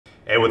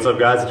Hey, what's up,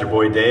 guys? It's your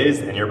boy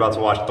Daze, and you're about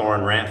to watch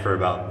Thorin rant for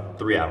about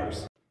 3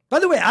 hours. By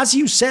the way, as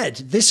you said,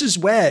 this is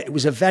where it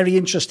was a very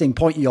interesting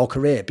point in your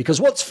career, because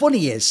what's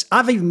funny is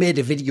I've even made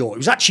a video. It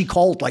was actually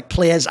called like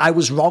players I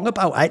was wrong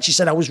about. I actually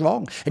said I was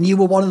wrong. And you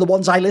were one of the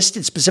ones I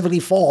listed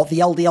specifically for the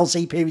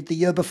LDLC period the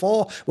year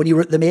before when you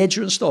were at the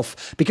major and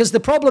stuff. Because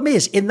the problem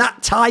is in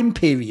that time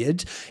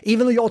period,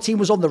 even though your team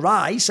was on the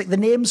rise, like the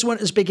names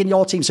weren't as big in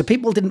your team. So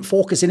people didn't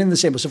focus in the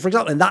same way. So for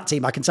example, in that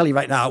team, I can tell you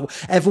right now,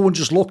 everyone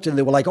just looked and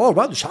they were like, oh,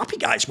 well, there's happy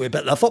guys way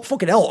better. I thought,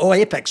 fucking hell, oh,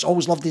 Apex,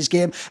 always loved this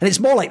game. And it's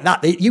more like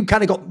that. You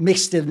kind of got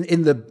mixed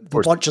in the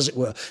bunch, as it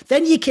were.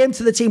 Then you came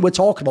to the team we're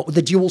talking about with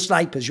the dual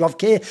snipers. You have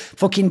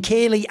fucking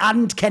Kaylee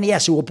and Kenny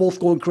S, who were both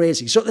going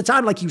crazy. So at the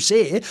time, like you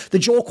say, the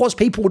joke was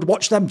people would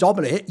watch them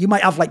dominate. You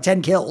might have like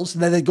 10 kills,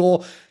 and then they'd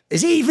go,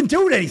 is he even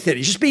doing anything?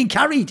 He's just being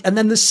carried. And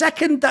then the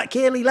second that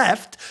Kaylee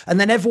left, and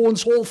then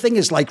everyone's whole thing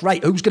is like,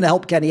 right, who's going to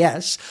help Kenny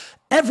S?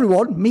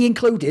 Everyone, me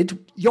included,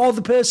 you're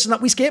the person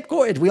that we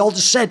scapegoated. We all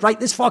just said, right,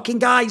 this fucking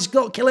guy's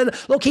got killing.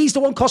 Look, he's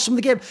the one costing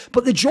the game.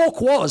 But the joke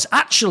was,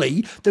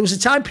 actually, there was a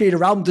time period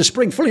around the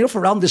spring, fully enough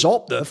around this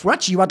op nerf, where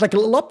actually you had like a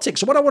little uptick.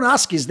 So what I want to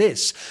ask is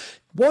this.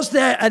 Was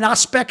there an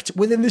aspect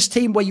within this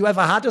team where you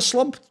ever had a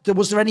slump?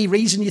 Was there any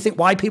reason you think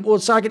why people were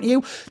targeting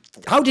you?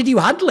 How did you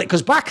handle it?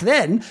 Because back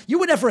then, you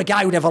were never a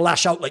guy who'd ever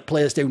lash out like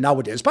players do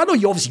nowadays. But I know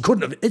you obviously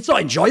couldn't have. It's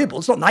not enjoyable.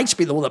 It's not nice to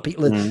be the one that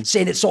people are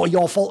saying it's sort of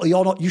your fault or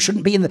you're not. You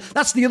shouldn't be in the.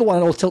 That's the other one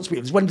I know tilts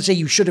people. Is when they say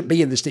you shouldn't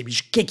be in this team. You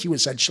should kick you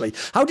essentially.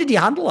 How did you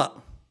handle that?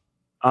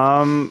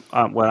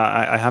 Well,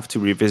 I have to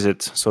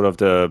revisit sort of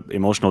the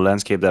emotional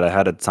landscape that I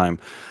had at the time.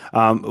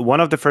 One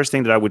of the first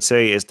things that I would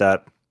say is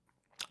that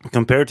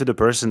compared to the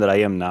person that I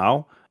am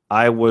now,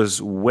 I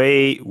was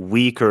way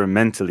weaker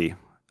mentally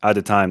at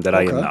the time that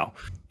I am now.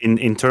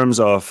 In terms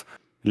of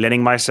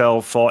letting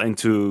myself fall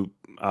into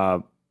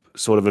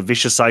sort of a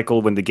vicious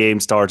cycle when the game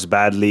starts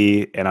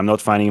badly and I'm not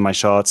finding my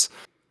shots.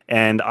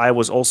 And I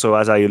was also,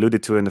 as I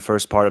alluded to in the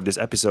first part of this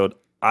episode,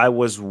 I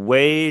was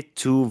way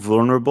too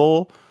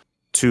vulnerable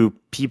to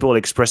people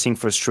expressing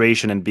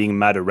frustration and being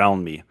mad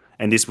around me.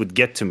 And this would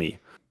get to me.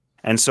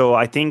 And so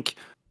I think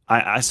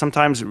I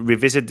sometimes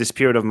revisit this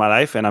period of my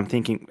life and I'm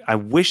thinking, I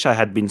wish I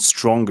had been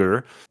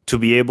stronger to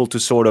be able to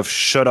sort of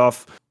shut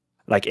off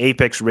like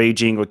Apex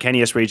raging or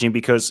Kenny S raging,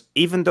 because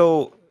even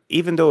though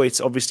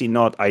it's obviously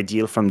not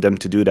ideal from them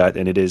to do that,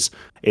 and it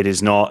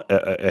is not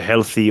a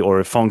healthy or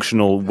a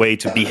functional way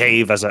to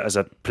behave as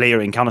a player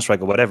in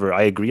Counter-Strike or whatever,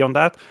 I agree on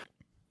that.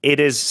 It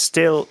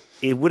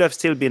would have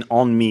still been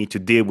on me to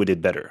deal with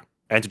it better.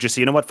 And to just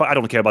say, you know what, I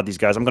don't care about these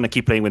guys. I'm going to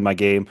keep playing with my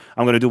game.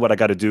 I'm going to do what I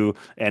got to do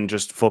and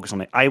just focus on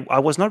it. I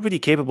was not really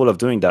capable of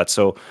doing that.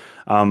 So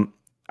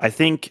I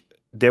think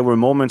there were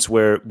moments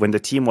where when the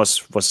team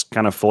was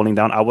kind of falling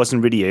down, I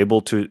wasn't really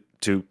able to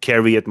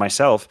carry it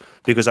myself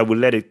because I would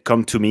let it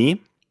come to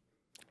me.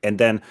 And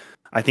then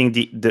I think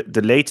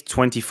the late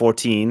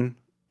 2014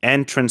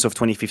 entrance of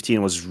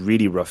 2015 was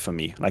really rough for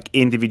me. Like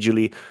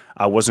individually,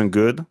 I wasn't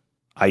good.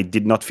 I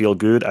did not feel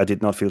good. I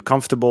did not feel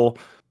comfortable.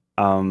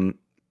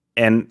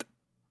 And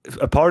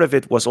a part of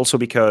it was also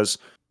because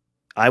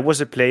I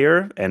was a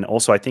player, and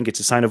also I think it's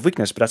a sign of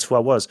weakness, but that's who I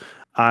was.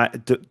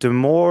 The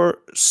more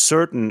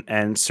certain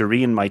and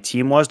serene my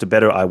team was, the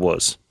better I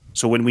was.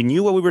 So when we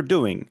knew what we were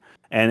doing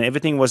and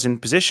everything was in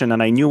position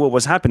and I knew what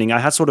was happening, I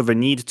had sort of a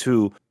need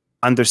to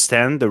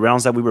understand the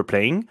rounds that we were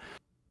playing.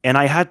 And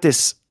I had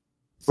this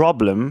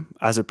problem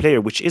as a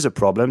player, which is a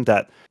problem,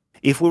 that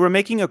if we were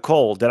making a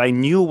call that I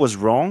knew was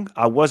wrong,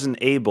 I wasn't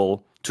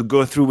able to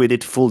go through with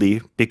it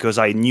fully because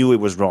I knew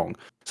it was wrong.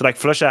 So like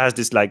Flusha has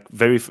this like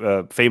very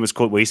famous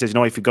quote where he says, you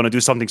know, if you're going to do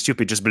something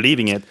stupid, just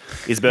believing it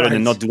is better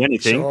than not do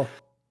anything. Sure.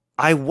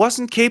 I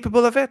wasn't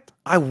capable of it.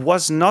 I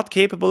was not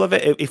capable of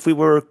it. If we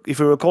were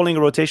calling a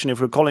rotation, if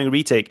we were calling a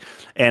retake,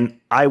 and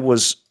I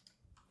was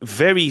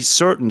very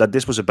certain that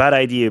this was a bad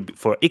idea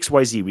for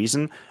XYZ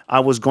reason,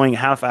 I was going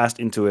half-assed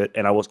into it,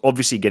 and I was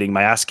obviously getting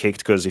my ass kicked,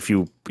 because if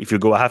you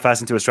go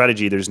half-assed into a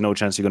strategy, there's no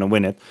chance you're going to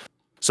win it.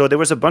 So there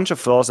was a bunch of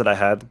flaws that I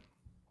had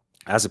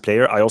as a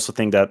player. I also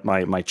think that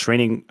my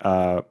training,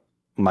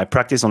 my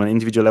practice on an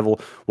individual level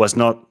was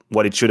not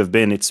what it should have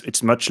been.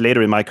 It's much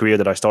later in my career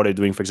that I started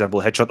doing, for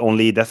example, headshot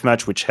only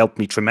deathmatch, which helped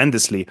me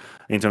tremendously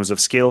in terms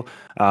of skill.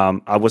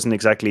 I wasn't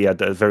exactly at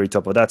the very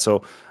top of that.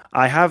 So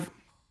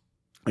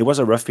it was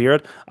a rough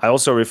period. I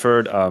also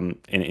referred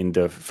in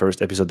the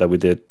first episode that we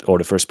did, or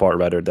the first part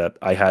rather, that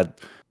I had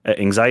an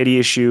anxiety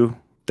issue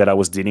that I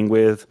was dealing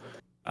with.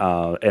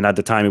 And at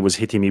the time it was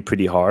hitting me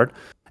pretty hard.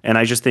 And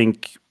I just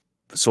think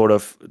sort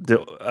of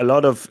a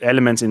lot of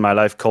elements in my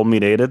life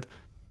culminated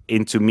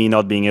into me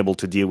not being able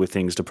to deal with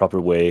things the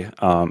proper way.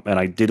 And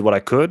I did what I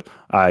could.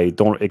 I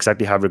don't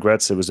exactly have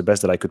regrets. It was the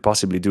best that I could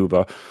possibly do.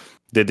 But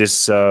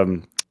this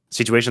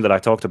situation that I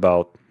talked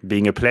about,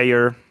 being a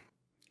player,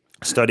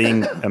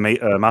 studying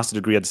a master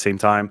degree at the same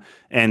time,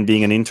 and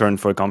being an intern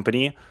for a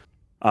company,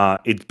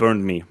 it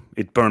burned me.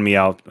 It burned me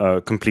out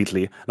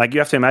completely. Like,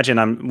 you have to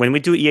imagine, when we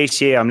do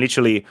EACA, I'm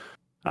literally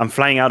I'm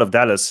flying out of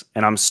Dallas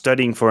and I'm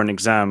studying for an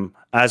exam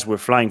as we're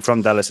flying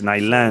from Dallas, and I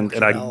land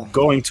and I'm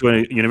going to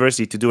a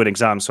university to do an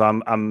exam. So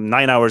I'm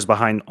 9 hours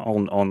behind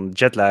on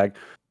jet lag.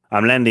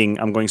 I'm landing,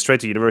 I'm going straight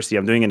to university,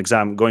 I'm doing an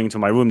exam, going to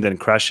my room, then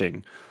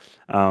crashing.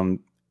 And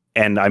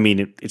I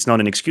mean, it's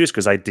not an excuse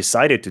because I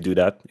decided to do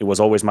that. It was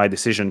always my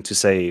decision to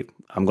say,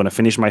 I'm going to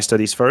finish my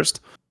studies first.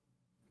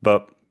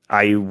 But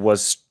I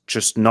was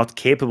just not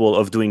capable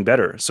of doing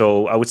better.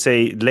 So I would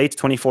say late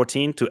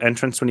 2014 to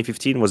entrance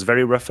 2015 was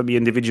very rough for me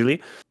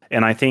individually.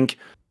 And I think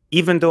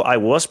even though I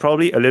was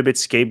probably a little bit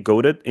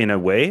scapegoated in a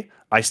way,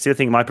 I still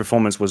think my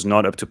performance was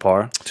not up to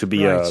par to be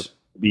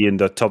be in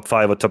the top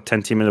 5 or top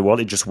 10 team in the world.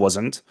 It just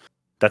wasn't.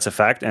 That's a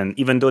fact. And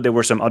even though there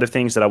were some other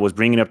things that I was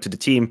bringing up to the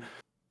team,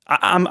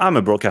 I'm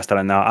a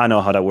broadcaster now. I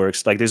know how that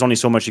works. Like, there's only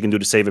so much you can do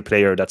to save a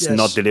player that's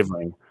not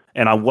delivering,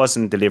 and I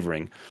wasn't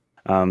delivering.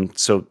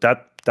 So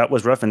that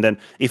was rough. And then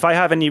if I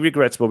have any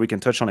regrets, well, we can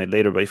touch on it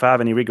later. But if I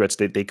have any regrets,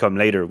 they come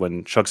later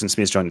when Shocks and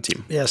Smiths join the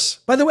team. Yes.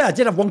 By the way, I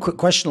did have one quick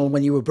question on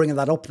when you were bringing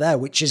that up there,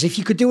 which is, if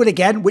you could do it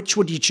again, which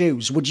would you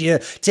choose? Would you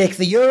take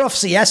the year off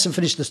CS and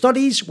finish the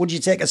studies? Would you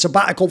take a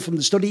sabbatical from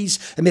the studies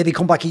and maybe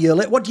come back a year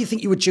later? What do you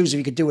think you would choose if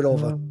you could do it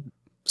over?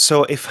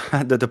 So if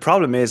the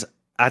problem is,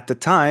 at the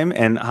time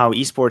and how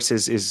esports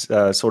is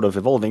sort of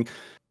evolving,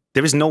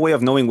 there is no way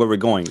of knowing where we're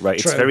going, right?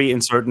 True. It's very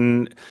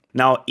uncertain.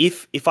 Now,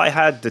 if I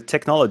had the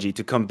technology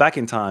to come back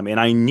in time and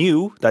I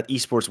knew that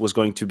esports was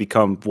going to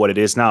become what it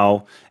is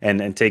now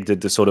and take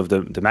the sort of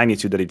the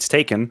magnitude that it's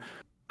taken,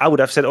 I would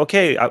have said,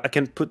 okay, I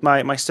can put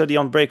my study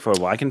on break for a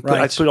while. I can put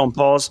it on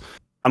pause.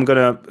 I'm going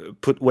to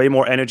put way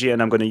more energy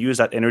and I'm going to use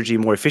that energy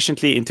more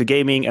efficiently into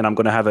gaming, and I'm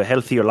going to have a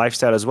healthier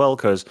lifestyle as well,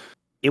 because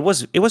it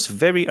was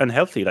very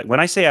unhealthy. Like, when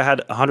I say I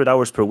had 100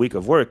 hours per week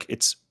of work,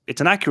 it's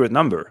an accurate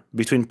number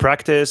between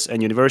practice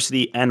and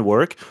university and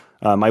work.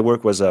 My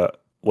work was a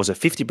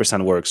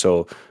 50% work.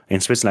 So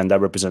in Switzerland, that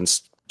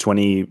represents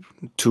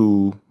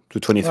 22 to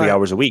 23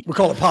 hours a week. We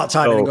call it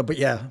part-time, but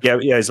yeah. Yeah,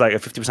 it's like a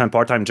 50%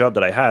 part-time job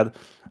that I had.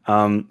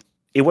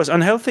 It was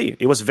unhealthy.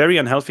 It was very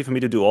unhealthy for me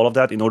to do all of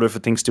that in order for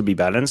things to be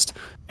balanced.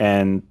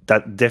 And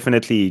that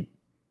definitely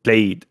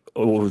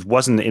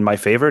wasn't in my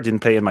favor, didn't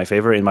play in my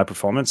favor in my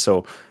performance.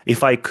 So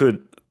if I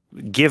could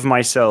give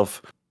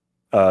myself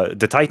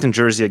the Titan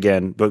jersey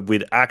again, but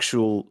with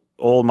actual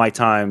all my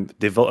time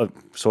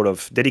sort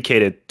of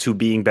dedicated to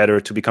being better,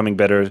 to becoming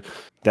better,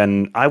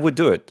 then I would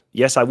do it.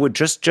 Yes, I would,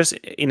 just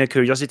in a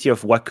curiosity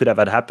of what could have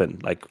had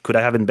happened. Like, could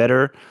I have been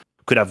better?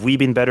 Could have we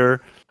been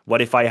better?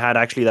 What if I had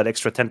actually that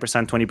extra 10%,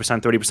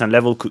 20%, 30%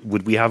 level?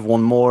 Would we have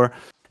won more?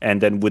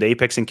 And then would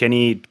Apex and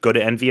Kenny go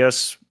to envy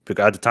us?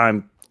 Because at the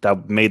time,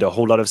 that made a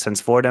whole lot of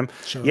sense for them.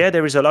 Sure. Yeah,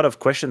 there is a lot of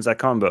questions that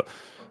come, but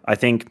I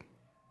think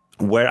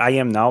where I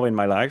am now in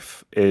my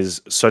life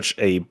is such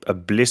a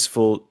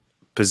blissful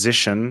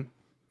position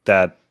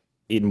that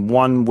in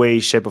one way,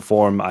 shape, or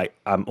form,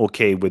 I'm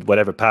okay with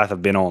whatever path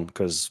I've been on,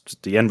 because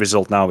the end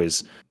result now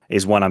is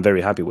one I'm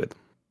very happy with.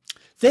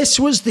 This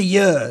was the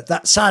year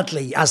that,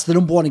 sadly, as the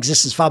 #1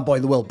 existence fanboy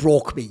in the world,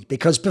 broke me.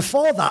 Because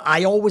before that,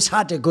 I always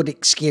had a good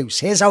excuse.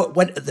 Here's how it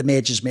went at the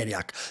majors,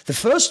 Maniac. The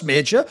first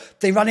major,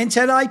 they ran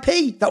into an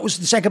IP. That was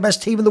the second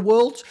best team in the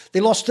world. They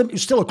lost them. It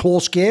was still a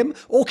close game.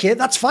 Okay,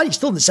 that's fine. He's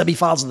still in the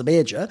semi-finals of the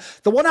major.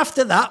 The one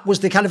after that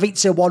was the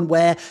Katowice one,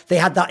 where they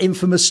had that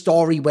infamous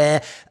story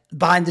where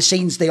behind the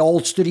scenes, they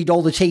all studied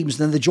all the teams.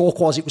 And then the joke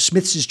was it was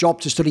Smith's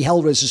job to study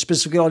Hellraiser,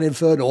 specifically on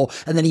Inferno.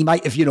 And then he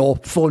might have,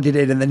 phoned it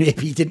in. And then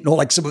maybe he didn't know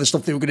like some of the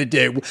stuff they were going to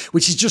do,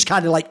 which is just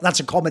kind of like, that's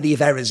a comedy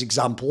of errors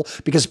example.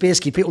 Because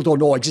basically people don't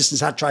know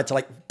Existence had tried to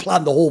like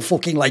plan the whole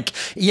fucking like,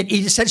 he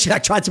essentially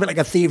like tried to make like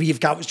a theory of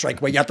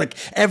Counter-Strike where you had like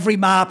every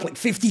map, like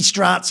 50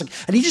 strats.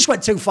 And he just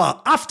went too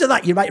far. After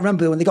that, you might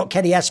remember when they got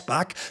Kenny S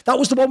back, that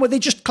was the one where they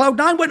just,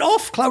 Cloud9 went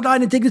off.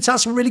 Cloud9 and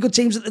Dignitas were really good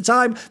teams at the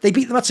time. They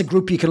beat them. That's a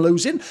group you can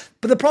lose in.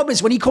 But the problem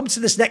is when you come to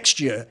this next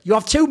year, you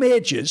have two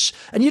majors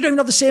and you don't even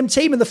have the same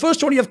team. In the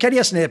first one, you have Kenny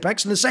S and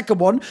Apex, and the second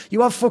one,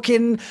 you have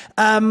fucking Shocks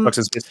and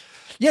Smiths.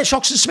 Yeah,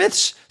 Shocks and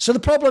Smiths. So the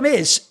problem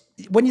is,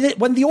 when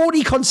the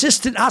only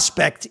consistent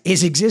aspect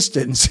is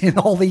existence in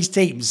all these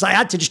teams, I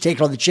had to just take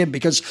it on the chin,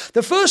 because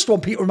the first one,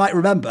 people might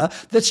remember,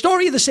 the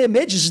story of the same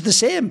majors is the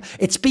same.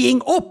 It's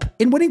being up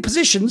in winning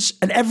positions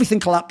and everything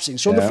collapsing.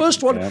 So in the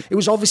first one, it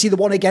was obviously the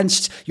one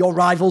against your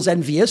rivals,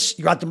 Envious.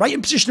 You had them right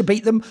in position to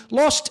beat them,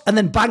 lost, and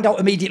then banged out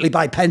immediately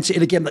by Penta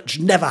in a game that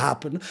should never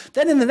happen.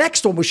 Then in the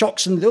next one with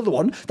Shocks and the other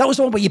one, that was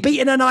the one where you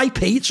beat an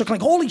NIP. It's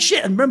like, holy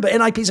shit. And remember,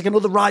 NIP is like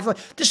another rival.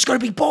 This is going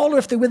to be baller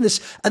if they win this.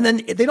 And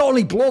then they not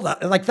only blow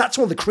that, like that's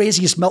one of the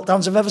craziest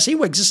meltdowns I've ever seen,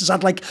 where Existence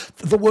had like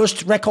the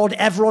worst record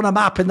ever on a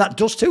map in that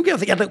Dust 2 game. I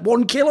think he had like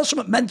 1 kill or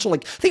something mental.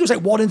 Like, I think it was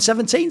like 1 in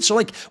 17. So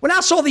like when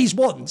I saw these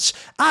ones,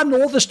 I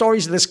know the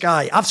stories of this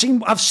guy. I've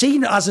seen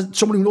as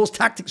someone who knows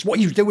tactics what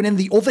he was doing in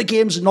the other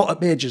games and not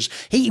at majors.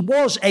 He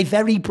was a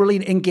very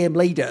brilliant in-game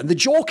leader. And the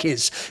joke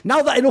is,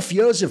 now that enough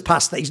years have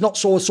passed that he's not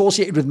so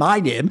associated with my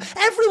name,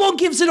 everyone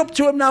gives it up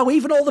to him now.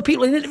 Even all the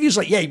people in interviews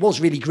like, yeah, he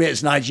was really great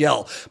as an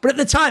IGL. But at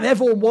the time,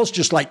 everyone was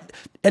just like,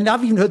 and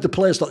I've even heard the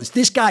players like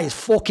this guy is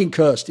fucking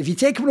cursed. If you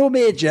take him to a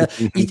major,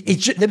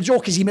 the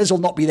joke is he may as well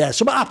not be there.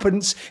 Something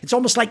happens, it's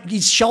almost like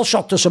he's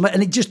shell-shocked or something,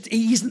 and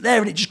he isn't there,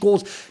 and it just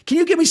goes, can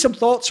you give me some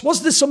thoughts?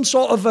 Was there some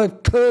sort of a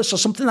curse or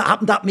something that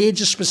happened at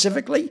major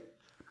specifically?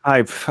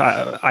 I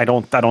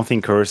don't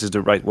think curse is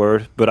the right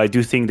word, but I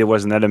do think there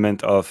was an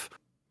element of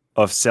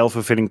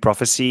self-fulfilling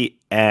prophecy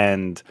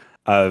and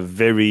a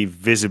very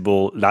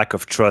visible lack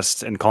of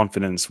trust and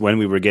confidence when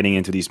we were getting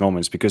into these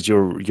moments, because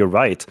you're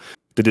right.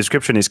 The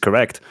description is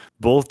correct.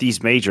 Both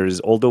these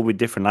majors, although with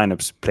different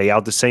lineups, play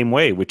out the same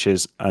way, which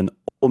is an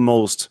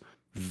almost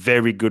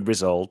very good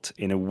result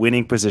in a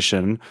winning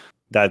position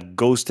that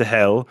goes to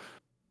hell,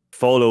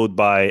 followed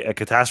by a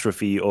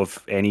catastrophe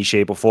of any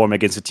shape or form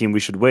against a team we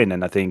should win.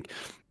 And I think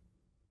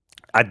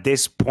at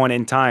this point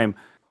in time,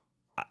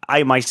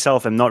 I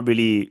myself am not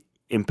really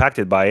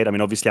impacted by it. I mean,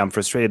 obviously, I'm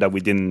frustrated that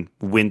we didn't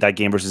win that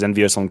game versus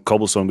Envious on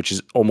Cobblestone, which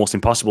is almost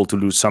impossible to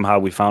lose. Somehow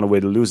we found a way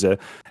to lose it.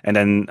 And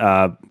then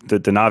the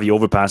Navi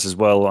overpass as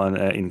well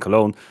in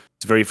Cologne.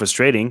 It's very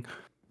frustrating.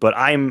 But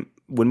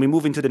when we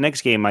move into the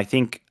next game, I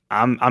think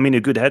I'm in a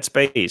good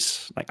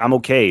headspace. Like, I'm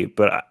okay.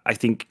 But I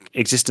think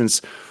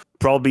Existence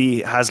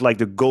probably has like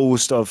the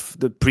ghost of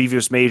the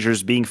previous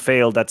majors being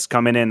failed that's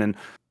coming in. And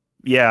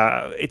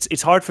yeah,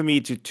 it's hard for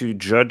me to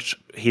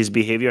judge his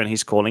behavior and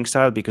his calling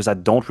style because I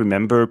don't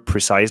remember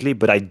precisely,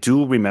 but I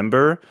do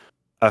remember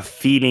a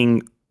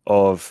feeling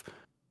of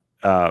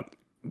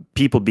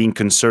people being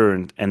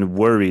concerned and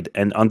worried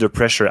and under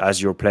pressure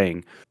as you're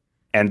playing.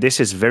 And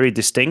this is very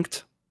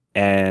distinct.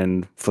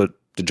 And for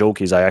the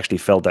joke is I actually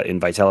felt that in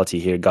Vitality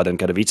here, God and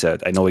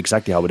Katowice. I know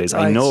exactly how it is.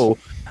 Right.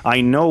 I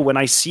know when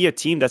I see a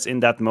team that's in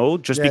that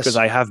mode, just because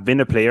I have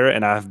been a player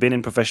and I have been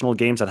in professional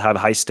games that have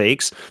high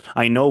stakes,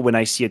 I know when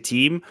I see a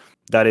team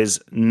that is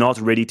not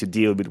ready to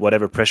deal with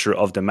whatever pressure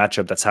of the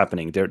matchup that's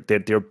happening.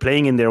 They're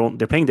playing their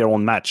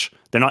own match.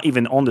 They're not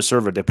even on the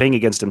server. They're playing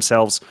against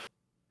themselves.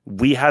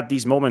 We had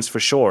these moments for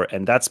sure,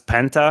 and that's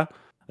Penta.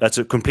 That's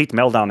a complete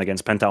meltdown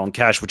against Penta on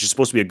Cash, which is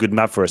supposed to be a good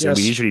map for us. Yes. And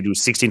we usually do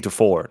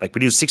 16-4. Like, we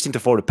do 16-4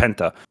 to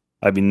Penta.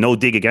 I mean, no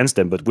dig against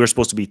them, but we're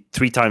supposed to be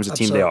 3 times the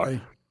team they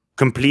are.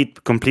 Complete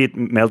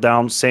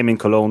meltdown. Same in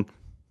Cologne.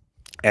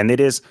 And it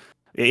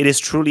is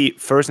truly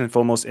first and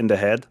foremost in the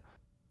head.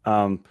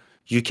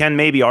 You can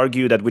maybe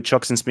argue that with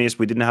Chucks and Smiths,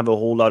 we didn't have a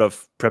whole lot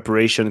of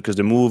preparation because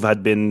the move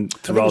had been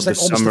throughout the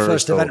summer. Almost the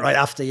first event right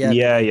after,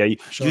 Yeah.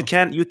 Sure.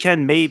 You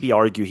can maybe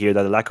argue here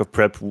that the lack of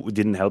prep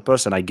didn't help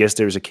us, and I guess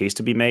there is a case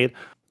to be made.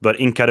 But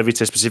in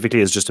Katowice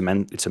specifically, it's just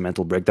it's a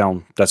mental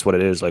breakdown. That's what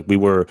it is. Like, we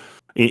were,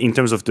 in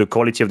terms of the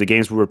quality of the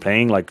games we were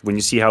playing, like when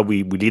you see how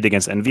we lead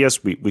against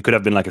Envious, we could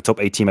have been like a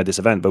top 8 team at this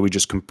event, but we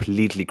just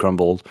completely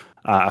crumbled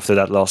after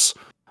that loss.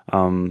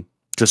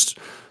 Just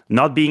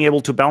not being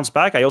able to bounce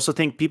back. I also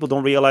think people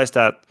don't realize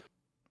that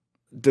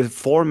the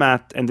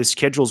format and the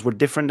schedules were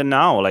different than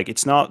now. Like,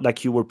 it's not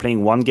like you were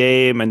playing one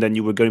game and then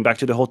you were going back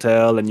to the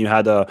hotel and you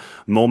had a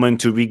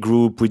moment to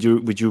regroup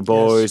with your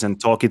boys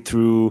and talk it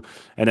through.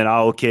 And then,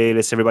 okay,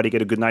 let's everybody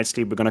get a good night's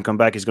sleep. We're going to come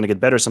back. It's going to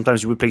get better.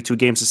 Sometimes you would play 2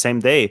 games the same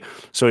day.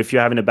 So if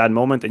you're having a bad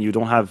moment and you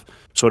don't have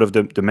sort of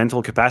the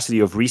mental capacity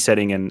of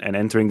resetting and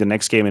entering the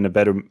next game in a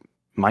better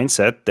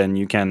mindset, then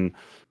you can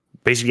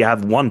basically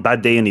have one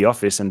bad day in the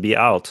office and be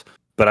out.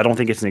 But I don't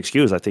think it's an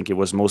excuse. I think it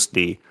was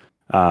mostly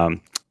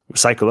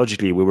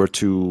psychologically we were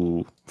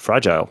too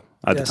fragile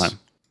at the time.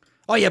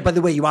 Oh, yeah, by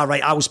the way, you are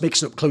right. I was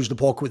mixing up Close the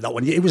Poker with that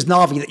one. It was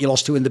Navi that you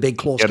lost to in the big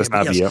close game.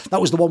 Navi, that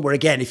was the one where,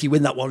 again, if you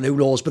win that one, who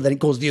knows? But then it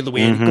goes the other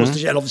way. And it goes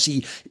to, and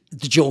obviously,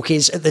 the joke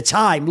is, at the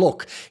time,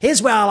 look,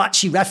 here's where I'll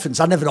actually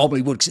reference. I never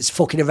normally would because it's a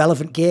fucking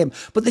irrelevant game.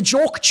 But the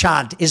joke,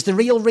 Chad, is the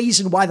real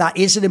reason why that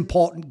is an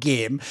important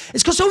game.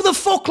 It's because who the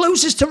fuck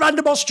loses to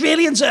random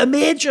Australians at a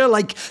major?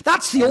 Like,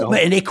 that's the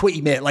ultimate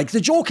iniquity, mate. Like,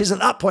 the joke is at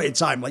that point in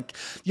time, like,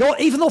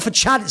 even though for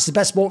Chad it's the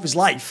best moment of his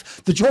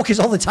life, the joke is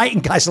all the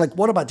Titan guys are like,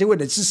 what am I doing?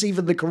 Is this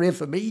even the career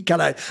for me?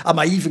 Am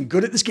I even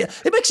good at this game?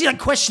 It makes you like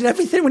question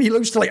everything when you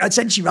lose to like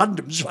essentially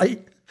randoms,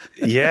 right?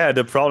 Yeah,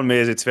 the problem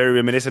is it's very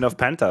reminiscent of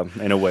Penta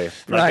in a way.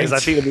 Right. I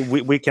think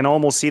we can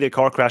almost see the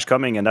car crash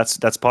coming, and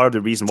that's part of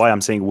the reason why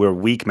I'm saying we're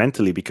weak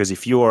mentally. Because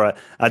if you're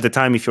at the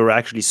time, if you're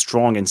actually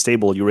strong and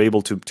stable, you're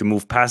able to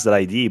move past that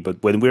ID.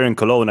 But when we're in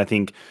Cologne, I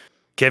think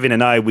Kevin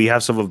and I, we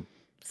have some of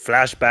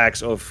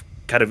flashbacks of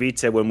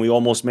Katowice when we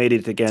almost made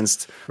it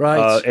against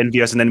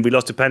Envious, and then we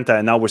lost to Penta,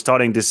 and now we're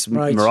starting this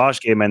Mirage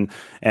game, and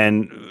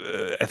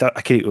I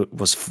thought it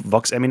was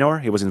Vox Eminor.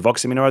 He was in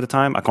Vox Eminor at the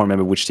time. I can't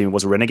remember which team it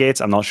was. Renegades.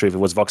 I'm not sure if it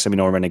was Vox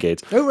Eminor or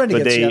Renegades. Oh,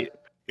 Renegades. But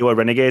they were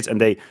Renegades, and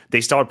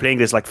they start playing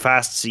this like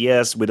fast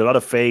CS with a lot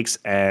of fakes,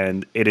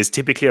 and it is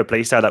typically a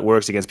playstyle that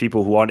works against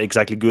people who aren't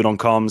exactly good on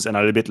comms and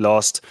are a little bit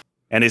lost.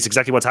 And it's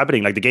exactly what's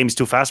happening. Like, the game is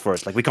too fast for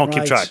us. Like, we can't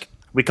keep track.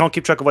 We can't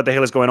keep track of what the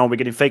hell is going on. We're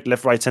getting faked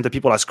left, right, center.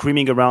 People are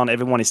screaming around.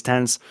 Everyone is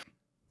tense.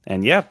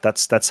 And yeah,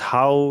 that's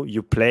how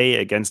you play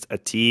against a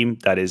team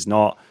that is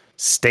not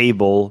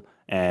stable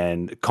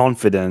and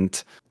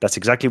confident. That's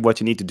exactly what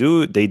you need to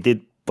do. They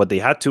did what they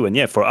had to. And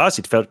yeah, for us,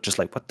 it felt just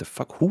like, what the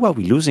fuck? Who are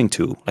we losing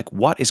to? Like,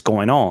 what is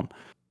going on?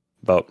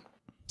 But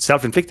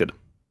self-inflicted.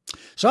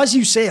 So as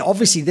you say,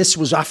 obviously this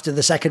was after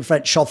the second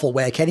French shuffle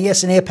where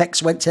Kenius and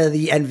Apex went to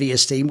the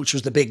Envious team, which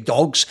was the big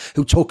dogs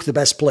who took the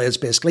best players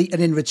basically.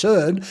 And in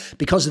return,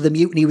 because of the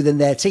mutiny within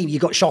their team, you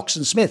got Shocks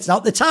and Smiths. Now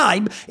at the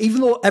time,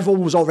 even though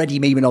everyone was already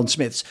memeing on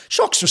Smiths,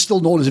 Shocks was still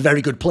known as a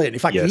very good player. In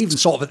fact, he even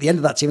sort of at the end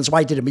of that team, that's why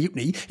he did a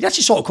mutiny. He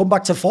actually sort of come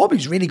back to form. He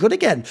was really good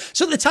again.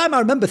 So at the time I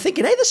remember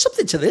thinking, hey, there's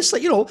something to this.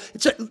 Like,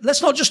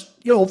 let's not just,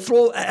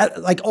 throw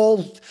like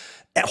all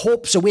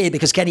hopes away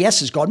because Kenny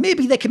S has gone.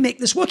 Maybe they can make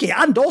this work here.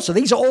 And also,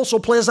 these are also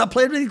players that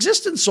played in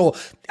existence. So,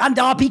 and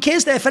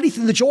RPK's there. If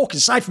anything, the joke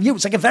aside from you,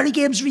 it's like a very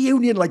games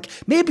reunion. Like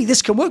maybe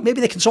this can work.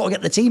 Maybe they can sort of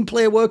get the team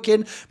play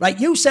working. Right?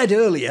 You said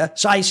earlier,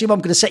 so I assume I'm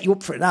going to set you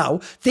up for it now.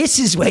 This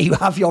is where you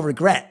have your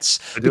regrets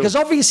because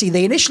obviously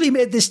they initially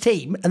made this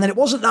team, and then it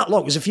wasn't that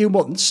long. It was a few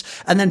months,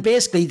 and then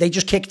basically they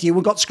just kicked you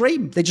and got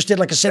Scream. They just did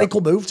like a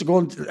cynical move to go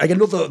and like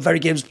another very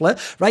games player.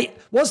 Right?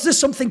 Was there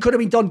something could have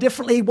been done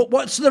differently?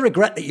 What's the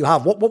regret that you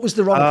have? What was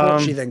the wrong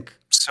approach, you think?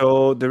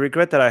 So the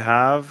regret that I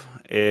have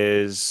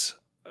is,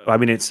 I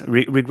mean, it's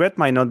regret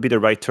might not be the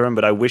right term,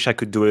 but I wish I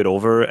could do it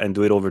over and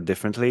do it over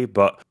differently.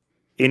 But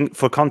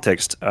for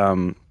context,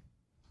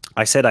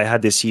 I said I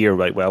had this year,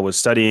 right, where I was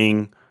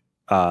studying,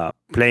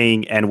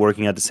 playing, and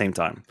working at the same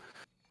time.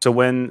 So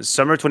when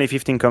summer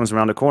 2015 comes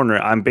around the corner,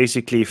 I'm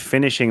basically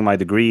finishing my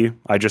degree.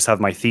 I just have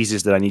my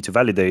thesis that I need to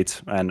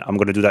validate, and I'm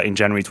going to do that in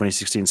January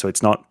 2016, so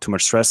it's not too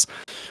much stress.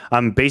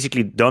 I'm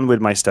basically done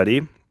with my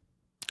study.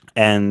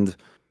 And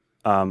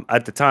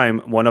at the time,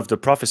 one of the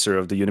professor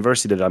of the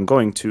university that I'm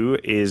going to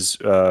is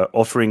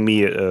offering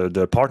me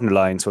the partner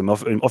line. So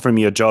offering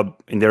me a job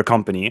in their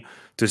company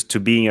to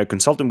being a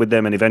consultant with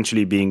them and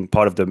eventually being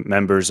part of the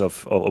members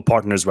or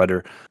partners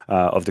rather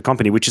of the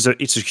company, which is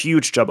it's a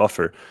huge job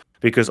offer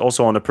because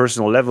also on a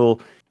personal level,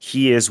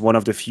 he is one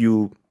of the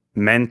few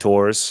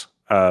mentors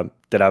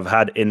that I've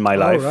had in my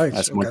life.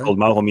 As someone called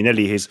Mauro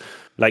Minelli,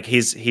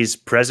 his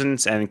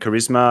presence and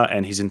charisma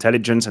and his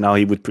intelligence and how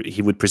he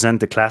would present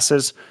the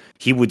classes,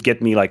 he would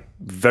get me like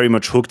very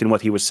much hooked in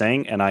what he was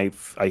saying, and I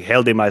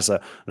held him as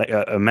a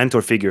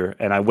mentor figure.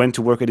 And I went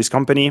to work at his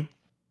company,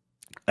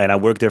 and I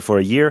worked there for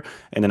a year.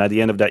 And then at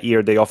the end of that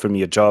year, they offered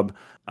me a job,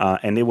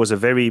 and it was a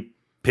very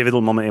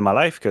pivotal moment in my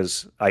life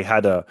because I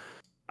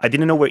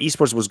didn't know where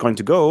esports was going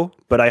to go,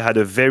 but I had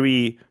a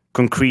very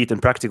concrete and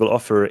practical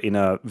offer in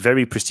a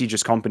very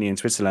prestigious company in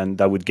Switzerland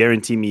that would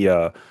guarantee me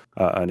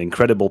an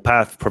incredible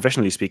path,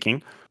 professionally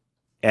speaking.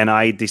 And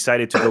I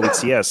decided to go with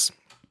CS.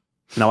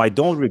 Now, I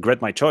don't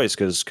regret my choice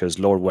because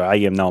Lord, where I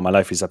am now, my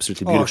life is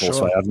absolutely beautiful.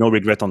 So I have no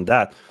regret on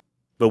that.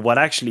 But what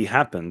actually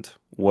happened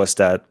was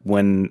that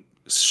when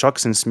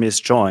Shocks and Smiths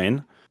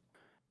join,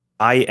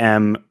 I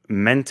am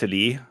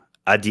mentally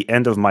at the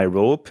end of my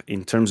rope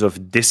in terms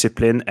of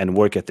discipline and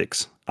work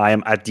ethics. I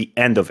am at the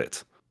end of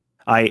it.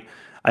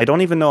 I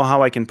don't even know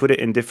how I can put it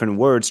in different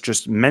words.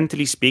 Just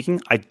mentally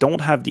speaking, I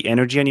don't have the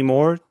energy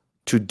anymore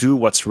to do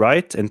what's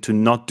right and to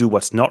not do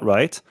what's not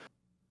right.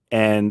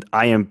 And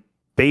I am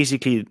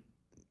basically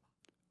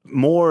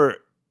more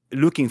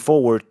looking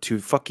forward to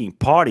fucking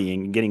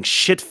partying and getting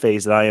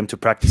shit-faced than I am to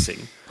practicing.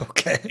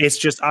 Okay. It's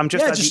just, I'm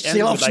just at just the end.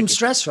 Feel off some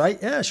stress, right?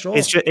 Yeah, sure.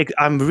 It's just,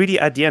 I'm really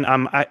at the end.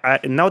 I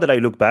now that I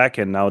look back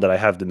and now that I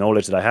have the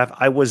knowledge that I have,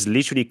 I was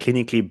literally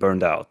clinically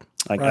burned out.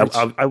 Like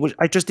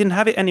I just didn't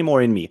have it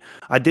anymore in me.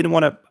 I didn't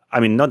want to,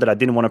 I mean, not that I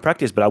didn't want to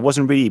practice, but I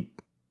wasn't really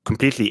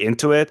completely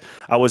into it.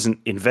 I wasn't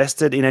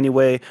invested in any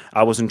way.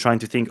 I wasn't trying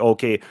to think,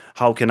 okay,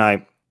 how can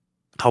I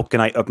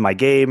up my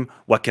game?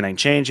 What can I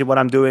change in what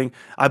I'm doing?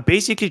 I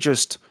basically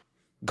just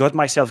got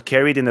myself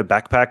carried in a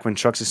backpack when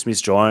Shocks and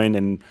Smiths joined.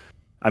 And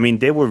I mean,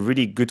 they were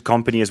really good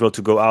company as well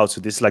to go out.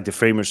 So this is like the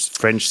famous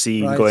French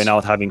scene, going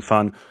out, having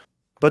fun.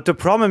 But the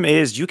problem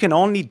is you can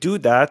only do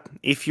that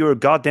if you're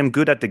goddamn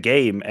good at the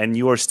game and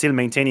you are still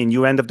maintaining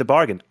your end of the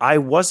bargain. I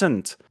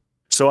wasn't.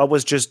 So I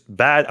was just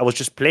bad. I was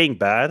just playing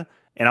bad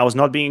and I was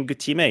not being a good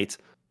teammate.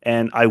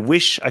 And I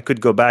wish I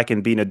could go back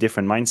and be in a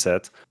different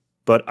mindset.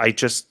 But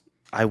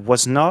I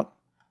was not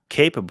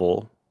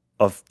capable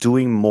of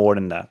doing more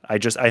than that.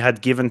 I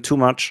had given too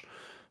much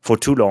for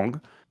too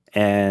long.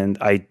 And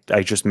I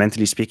just,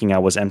 mentally speaking, I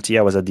was empty.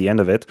 I was at the end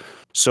of it.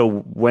 So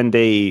when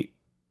they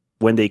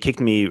kicked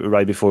me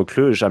right before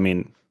Cluj, I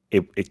mean,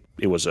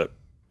 it was a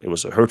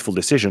hurtful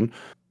decision,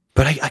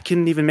 but I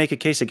couldn't even make a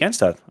case against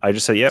that. I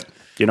just said, yeah,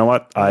 you know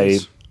what?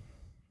 Nice.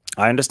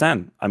 I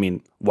understand. I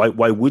mean, why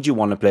would you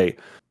want to play?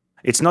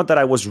 It's not that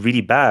I was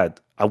really bad.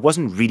 I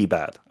wasn't really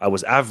bad. I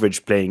was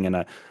average playing,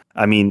 and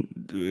I mean,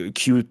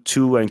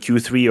 Q2 and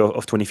Q3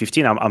 of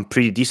 2015, I'm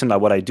pretty decent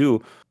at what I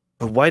do.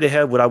 But why the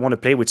hell would I want to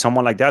play with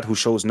someone like that who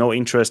shows no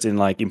interest in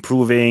like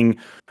improving,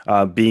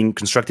 being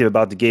constructive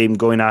about the game,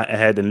 going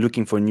ahead and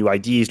looking for new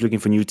ideas, looking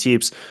for new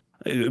tips,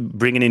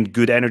 bringing in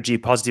good energy,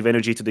 positive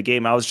energy to the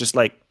game? I was just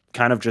like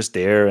kind of just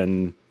there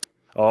and,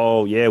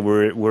 oh yeah,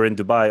 we're in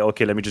Dubai.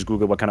 Okay, let me just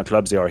Google what kind of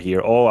clubs there are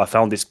here. Oh, I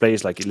found this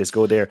place. Like, let's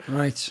go there.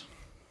 Right.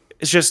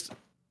 It's just,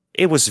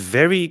 it was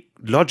very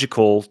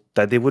logical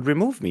that they would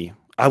remove me.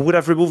 I would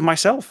have removed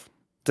myself.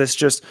 That's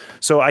just,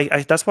 so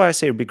I that's why I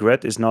say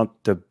regret is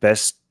not the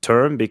best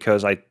term,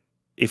 because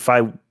if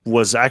I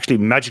was actually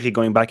magically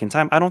going back in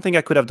time, I don't think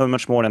I could have done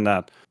much more than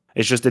that.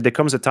 It's just that there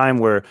comes a time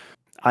where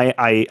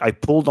I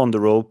pulled on the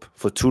rope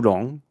for too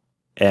long,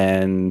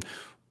 and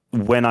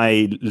when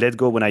I let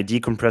go, when I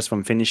decompressed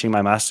from finishing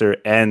my master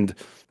and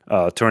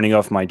turning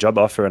off my job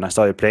offer and I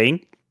started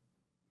playing,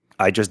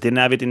 I just didn't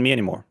have it in me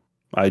anymore.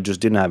 I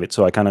just didn't have it.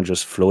 So I kind of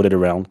just floated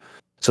around.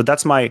 So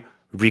that's my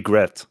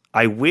regret.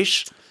 I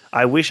wish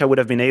I would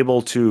have been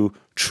able to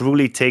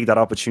truly take that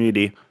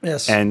opportunity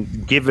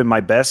and give it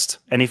my best.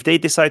 And if they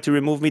decide to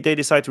remove me, they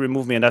decide to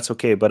remove me, and that's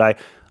okay. But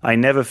I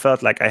never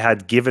felt like I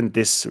had given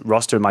this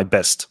roster my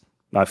best.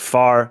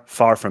 Far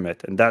from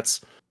it. And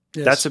that's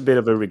a bit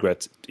of a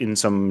regret in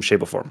some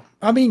shape or form.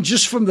 I mean,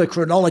 just from the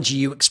chronology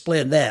you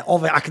explained there,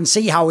 of it, I can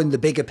see how in the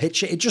bigger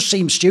picture, it just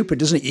seems stupid,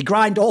 doesn't it? You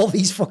grind all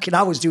these fucking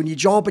hours doing your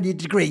job and your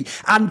degree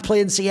and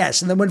playing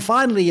CS. And then when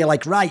finally you're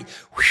like, right,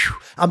 whew,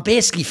 I'm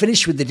basically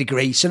finished with the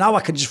degree, so now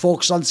I can just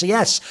focus on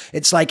CS.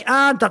 It's like,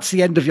 and that's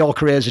the end of your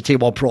career as a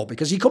T1 Pro,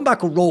 because you come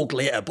back a rogue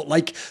later. But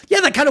like,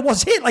 yeah, that kind of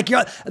was it. Like,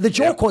 the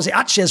joke was, it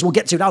actually, as we'll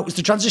get to now, it was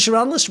the transition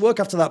analyst work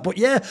after that. But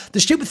yeah, the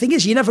stupid thing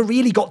is, you never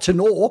really got to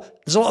know.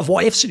 There's a lot of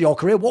what ifs in your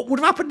career. What would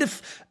have happened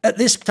if at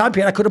this time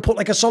period I could have put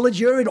like a solid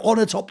urine on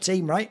a top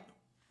team, right?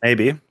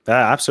 Maybe.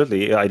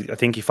 Absolutely. I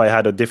think if I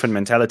had a different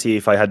mentality,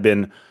 if I had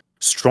been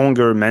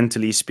stronger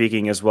mentally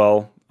speaking as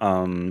well,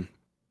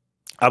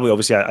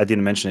 obviously I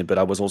didn't mention it, but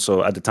I was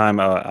also at the time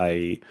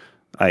I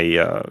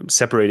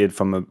separated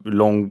from a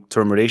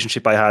long-term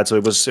relationship I had, so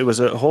it was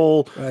a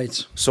whole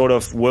sort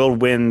of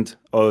whirlwind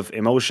of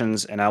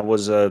emotions, and I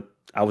was a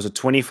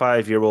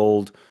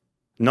 25-year-old,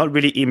 not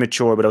really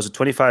immature, but I was a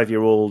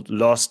 25-year-old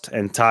lost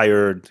and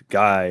tired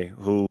guy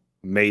who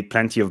made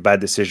plenty of bad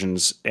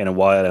decisions in a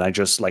while, and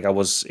I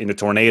was in a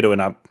tornado,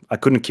 and I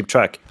couldn't keep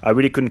track. I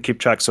really couldn't keep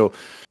track. So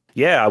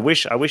yeah, I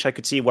wish I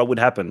could see what would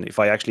happen if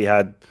I actually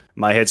had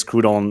my head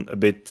screwed on a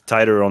bit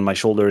tighter on my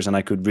shoulders and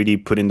I could really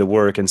put in the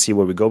work and see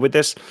where we go with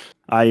this.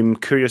 I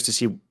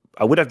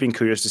would have been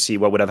curious to see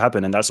what would have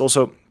happened. And that's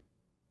also,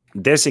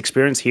 this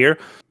experience here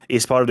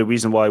is part of the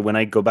reason why when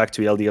I go back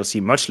to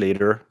LDLC much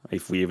later,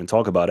 if we even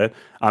talk about it,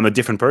 I'm a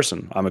different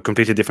person. I'm a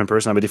completely different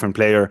person. I'm a different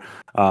player.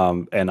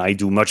 And I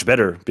do much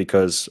better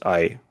because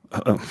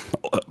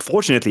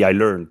fortunately, I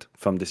learned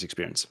from this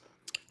experience.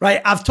 Right,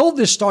 I've told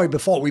this story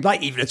before. We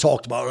might even have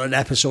talked about it on an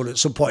episode at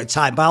some point in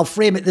time, but I'll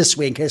frame it this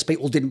way in case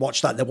people didn't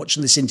watch that. They're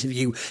watching this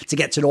interview to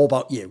get to know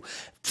about you.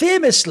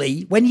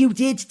 Famously, when you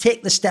did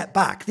take the step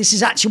back, this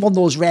is actually one of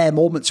those rare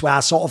moments where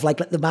I sort of like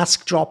let the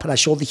mask drop and I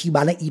show the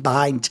humanity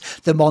behind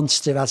the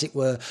monster, as it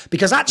were.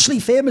 Because actually,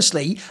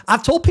 famously,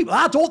 I've told people,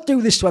 I don't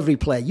do this to every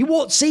player. You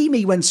won't see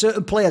me when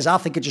certain players, I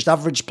think are just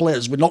average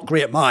players with not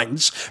great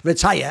minds,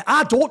 retire.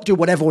 I don't do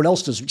what everyone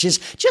else does, which is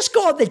just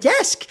go on the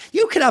desk.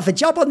 You can have a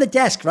job on the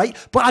desk, right?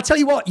 But I tell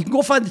you what, you can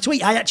go find the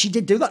tweet. I actually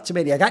did do that to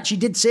Maniac. I actually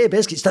did say,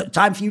 basically, it's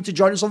time for you to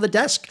join us on the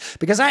desk,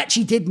 because I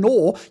actually did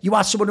know you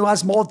are someone who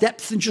has more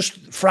depth than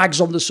just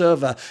frags on the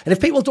server. And if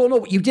people don't know,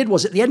 what you did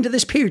was, at the end of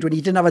this period when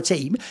you didn't have a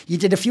team, you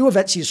did a few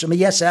events. You did some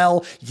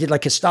ESL, you did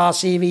like a Star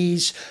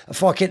Series,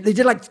 they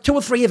did like 2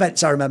 or 3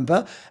 events, I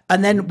remember.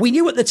 And then we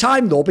knew at the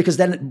time, though, because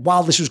then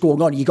while this was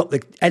going on, you got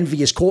the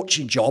envious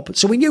coaching job.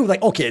 So we knew,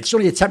 like, okay, it's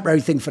only a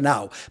temporary thing for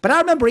now. But I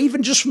remember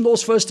even just from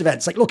those first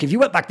events, like, look, if you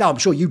went back now, I'm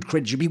sure you'd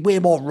cringe. You'd be way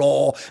more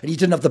raw and you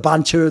didn't have the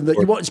banter and that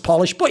you weren't as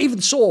polished. But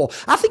even so,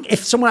 I think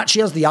if someone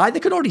actually has the eye, they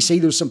can already see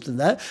there was something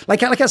there.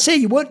 Like I say,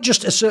 you weren't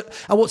just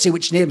I won't say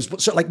which names,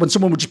 but sort of like when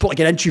someone would just put like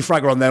an entry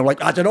fragger on there,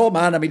 like, I don't know,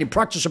 man. I mean, in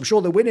practice, I'm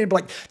sure they're winning,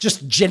 but like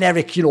just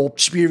generic,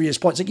 spurious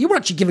points. Like, you were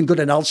actually giving good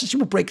analysis. You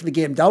were breaking the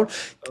game down.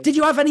 Did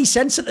you have any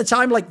sense at the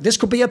time, like, this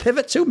could be a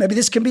pivot too? Maybe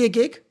this can be a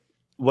gig?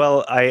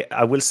 Well,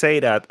 I will say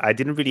that I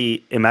didn't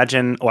really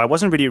imagine, or I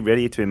wasn't really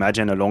ready to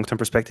imagine a long-term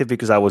perspective,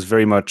 because I was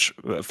very much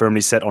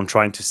firmly set on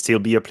trying to still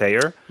be a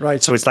player.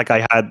 Right. So it's like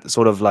I had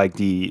sort of like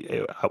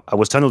I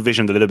was tunnel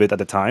visioned a little bit at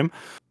the time.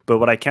 But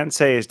what I can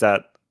say is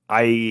that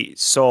I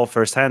saw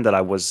firsthand that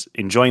I was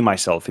enjoying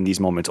myself in these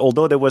moments.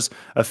 Although there was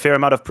a fair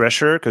amount of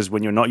pressure, because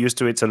when you're not used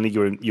to it, suddenly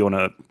you're on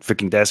a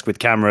freaking desk with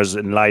cameras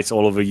and lights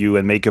all over you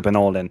and makeup and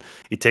all, and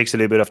it takes a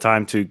little bit of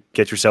time to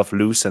get yourself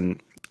loose and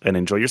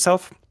enjoy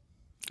yourself.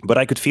 But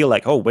I could feel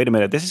like, oh, wait a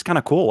minute, this is kind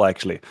of cool,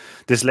 actually.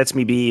 This lets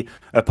me be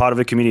a part of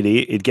the community.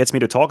 It gets me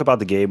to talk about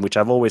the game, which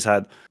I've always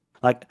had.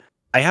 Like,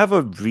 I have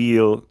a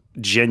real,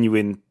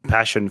 genuine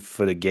passion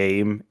for the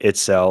game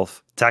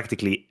itself,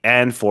 tactically,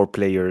 and for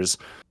players,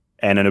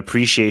 and an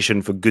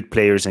appreciation for good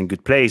players and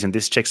good plays. And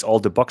this checks all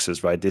the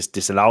boxes, right?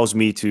 This allows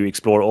me to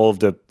explore all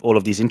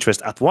of these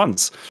interests at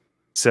once.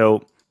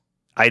 So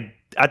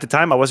at the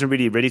time, I wasn't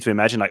really ready to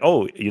imagine, like,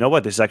 oh, you know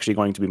what, this is actually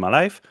going to be my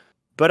life.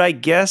 But I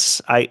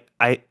guess I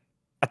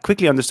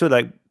quickly understood,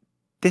 like,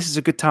 this is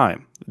a good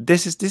time.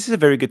 This is a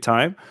very good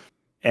time.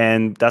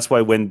 And that's why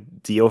when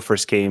the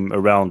offers came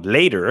around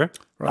later,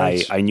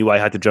 right, I knew I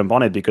had to jump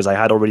on it, because I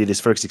had already this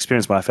first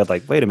experience where I felt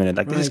like, wait a minute,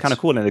 like, this is kind of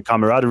cool. And the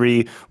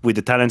camaraderie with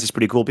the talents is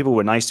pretty cool. People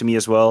were nice to me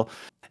as well.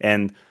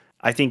 And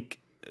I think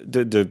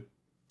the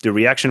the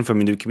reaction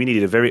from the community,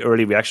 the very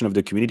early reaction of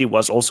the community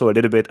was also a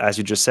little bit, as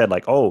you just said,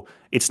 like, oh,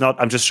 it's not,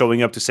 I'm just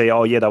showing up to say,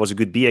 oh yeah, that was a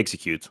good B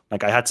execute.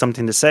 Like I had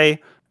something to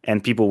say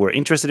and people were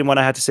interested in what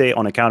I had to say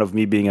on account of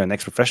me being an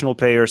ex-professional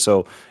player.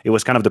 So it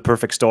was kind of the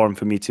perfect storm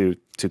for me to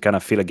kind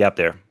of fill a gap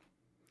there.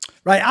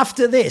 Right,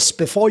 after this,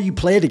 before you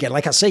played again,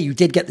 like I say, you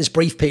did get this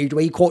brief period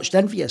where you coached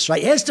Envious,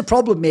 right? Here's the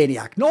problem,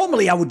 Maniac.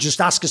 Normally, I would just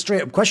ask a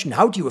straight-up question.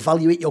 How do you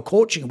evaluate your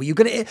coaching? Were you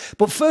going to...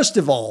 But first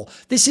of all,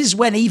 this is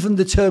when even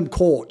the term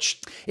coach,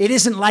 it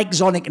isn't like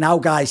Zonic now,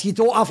 guys. You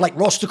don't have, like,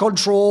 roster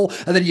control,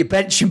 and then you're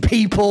benching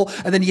people,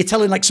 and then you're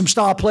telling, like, some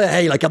star player,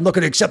 hey, like, I'm not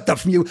going to accept that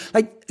from you.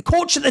 Like,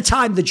 coach at the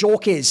time, the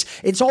joke is,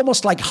 it's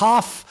almost like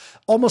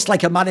almost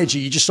like a manager,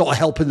 you're just sort of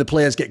helping the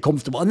players get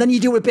comfortable. And then you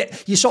do a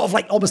bit, you're sort of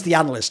like almost the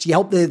analyst. You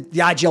help the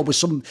IGL with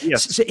some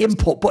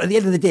input, but at the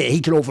end of the day,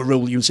 he can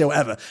overrule you and say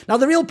whatever. Now,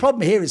 the real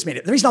problem here is,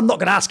 the reason I'm not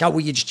going to ask how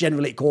were you just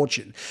generally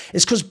coaching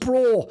is because,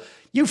 bro,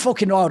 you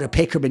fucking know how to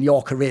pick them in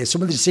your career,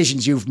 some of the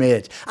decisions you've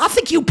made. I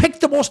think you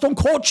picked the most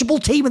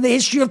uncoachable team in the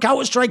history of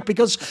Counter-Strike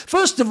because,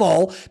 first of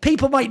all,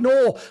 people might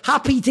know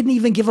Happy didn't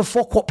even give a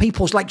fuck what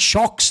people's, like,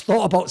 shocks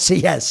thought about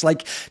CS.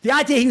 Like, the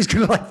idea he was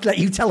going to, like, let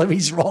you tell him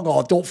he's wrong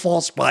or don't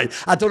force buy,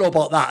 I don't know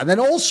about that. And then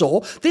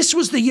also, this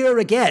was the year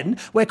again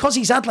where, because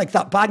he's had, like,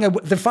 that banger,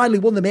 they finally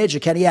won the major,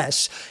 Kenny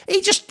S,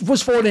 he just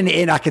was phoning it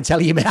in, I can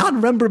tell you, man. I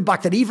remember him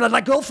back then. He even had,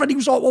 like, girlfriend he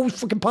was always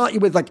fucking partying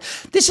with. Like,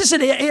 this is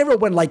an era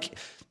when, like,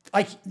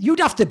 you'd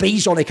have to be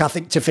Zonic, I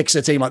think, to fix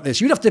a team like this.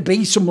 You'd have to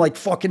be some, like,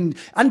 fucking...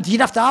 And you'd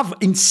have to have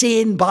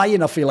insane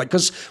buy-in, I feel like.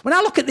 Because when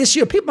I look at this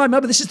year, people might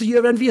remember this is the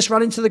year Envious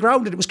ran into the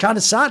ground and it was kind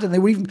of sad and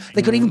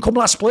they could even come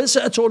last place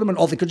at a tournament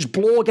or they could just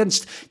blow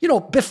against... You know,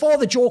 before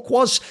the joke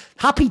was,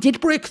 Happy did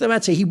break the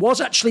meta. He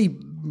was actually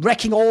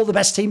wrecking all the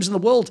best teams in the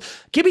world.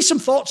 Give me some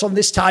thoughts on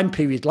this time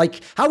period.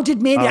 Like, how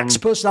did Maniac's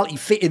personality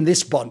fit in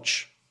this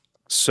bunch?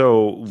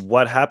 So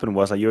what happened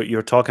was, like,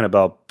 you're talking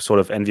about sort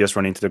of Envious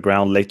running to the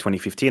ground late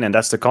 2015, and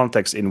that's the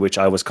context in which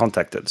I was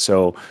contacted.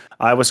 So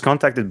I was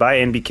contacted by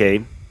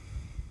NBK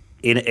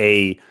in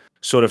a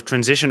sort of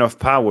transition of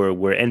power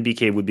where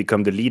NBK would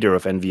become the leader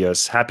of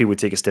Envious, Happy would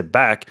take a step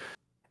back,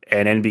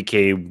 and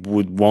NBK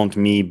would want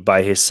me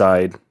by his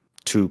side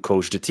to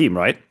coach the team,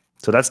 right?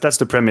 So that's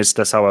the premise.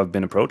 That's how I've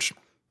been approached.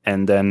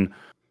 And then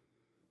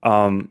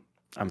I'm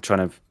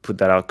trying to put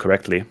that out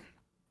correctly.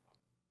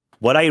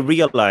 What I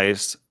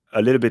realized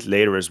a little bit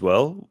later as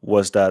well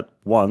was that,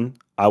 one,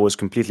 I was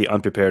completely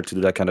unprepared to do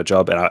that kind of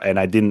job, and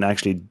I didn't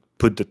actually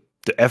put the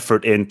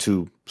effort in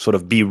to sort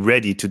of be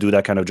ready to do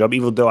that kind of job,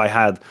 even though I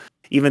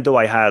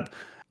had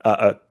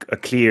a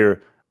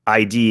clear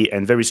ID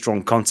and very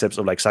strong concepts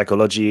of, like,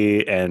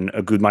 psychology and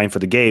a good mind for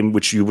the game,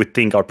 which you would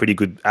think are pretty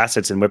good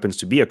assets and weapons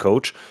to be a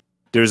coach.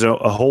 There's a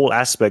whole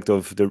aspect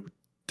of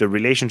the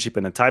relationship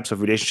and the types of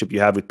relationship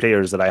you have with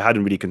players that I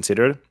hadn't really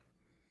considered,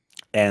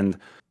 and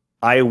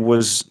I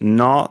was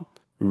not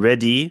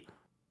ready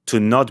to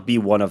not be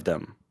one of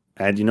them.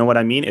 And you know what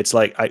I mean? It's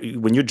like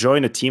when you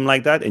join a team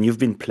like that and you've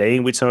been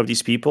playing with some of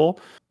these people,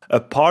 a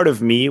part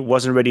of me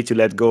wasn't ready to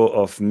let go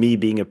of me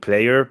being a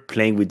player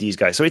playing with these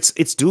guys. So it's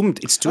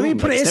doomed. It's doomed. I mean,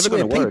 put it this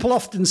way, people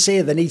often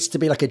say there needs to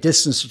be, like, a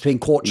distance between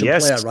coach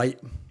and player, right?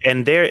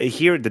 And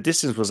here the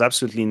distance was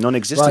absolutely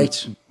non-existent,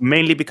 right.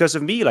 Mainly because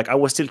of me. Like, I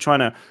was still trying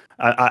to,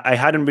 I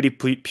hadn't really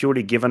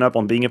purely given up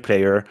on being a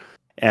player,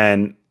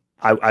 and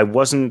I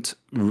wasn't.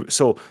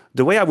 So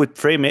the way I would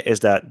frame it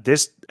is that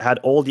this had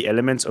all the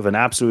elements of an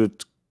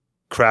absolute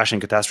crash and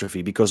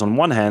catastrophe, because on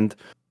one hand,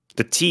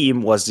 the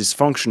team was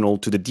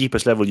dysfunctional to the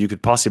deepest level you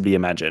could possibly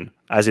imagine.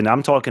 As in,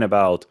 I'm talking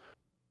about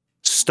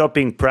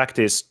stopping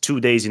practice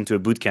 2 days into a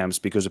boot camps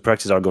because the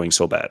practices are going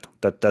so bad.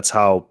 That's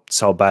how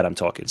bad I'm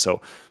talking.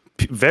 So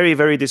very,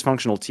 very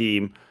dysfunctional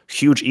team,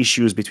 huge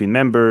issues between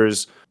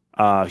members,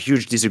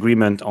 huge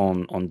disagreement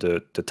on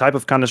the type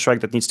of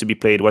Counter-Strike that needs to be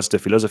played, what's the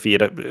philosophy.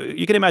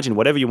 You can imagine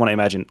whatever you want to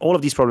imagine. All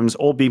of these problems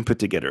all being put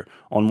together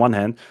on one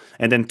hand.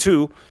 And then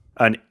two,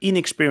 an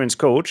inexperienced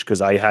coach,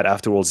 because I had,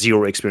 after all,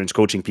 zero experience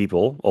coaching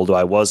people, although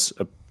I was,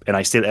 and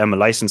I still am, a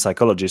licensed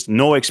psychologist,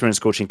 no experience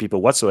coaching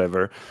people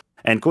whatsoever,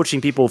 and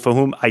coaching people for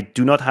whom I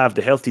do not have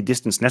the healthy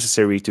distance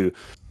necessary to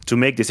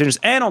make decisions.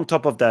 And on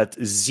top of that,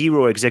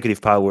 zero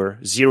executive power,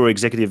 zero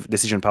executive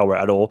decision power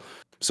at all.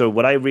 So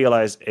what I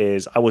realized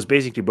is I was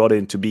basically brought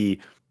in to be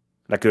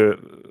like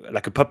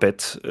a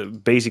puppet.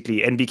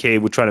 Basically,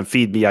 NBK would try to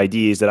feed me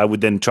ideas that I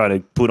would then try to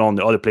put on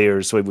the other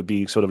players so it would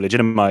be sort of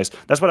legitimized.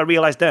 That's what I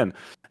realized then.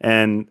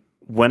 And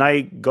when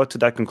I got to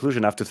that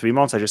conclusion after 3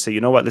 months, I just say,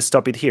 you know what, let's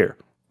stop it here.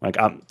 Like,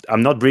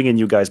 I'm not bringing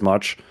you guys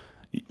much.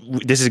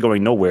 This is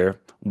going nowhere.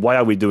 Why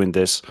are we doing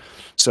this?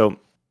 So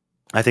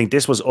I think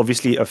this was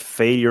obviously a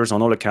failure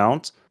on all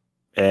accounts,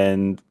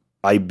 and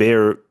I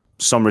bear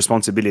some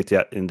responsibility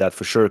in that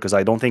for sure, because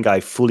I don't think I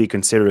fully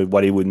considered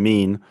what it would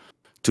mean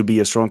to be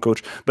a strong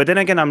coach. But then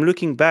again, I'm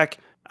looking back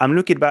I'm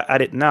looking back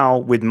at it now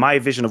with my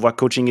vision of what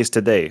coaching is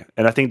today.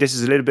 And I think this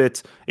is a little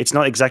bit, it's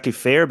not exactly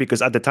fair,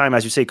 because at the time,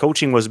 as you say,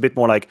 coaching was a bit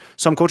more like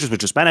some coaches were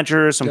just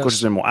managers, some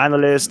coaches were more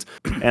analysts.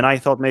 And I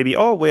thought maybe,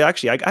 oh, wait,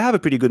 actually, I have a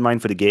pretty good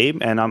mind for the game,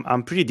 and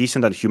I'm pretty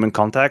decent at human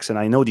contacts, and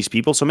I know these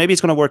people, so maybe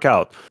it's going to work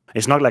out.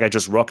 It's not like I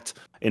just rocked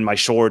in my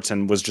shorts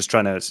and was just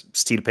trying to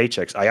steal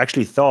paychecks. I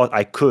actually thought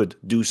I could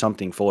do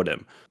something for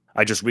them.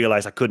 I just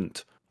realized I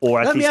couldn't. Or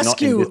at least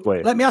not in this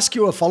way. Let me ask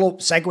you a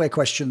follow-up segue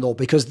question, though,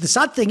 because the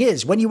sad thing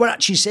is, when you were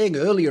actually saying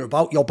earlier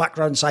about your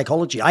background in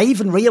psychology, I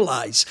even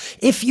realize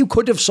if you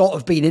could have sort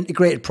of been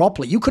integrated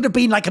properly, you could have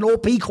been like an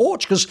OP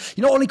coach, because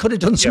you not only could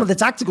have done some of the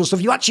tactical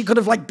stuff, you actually could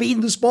have like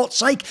been the sports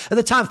psych. At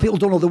the time, people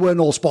don't know there were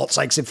no sports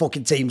psychs in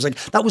fucking teams. Like,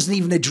 that wasn't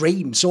even a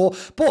dream. So,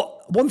 but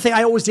one thing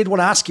I always did want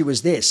to ask you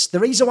was this. The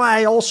reason why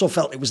I also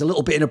felt it was a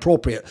little bit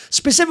inappropriate,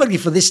 specifically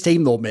for this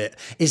team though, mate,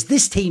 is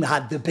this team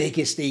had the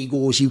biggest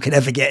egos you can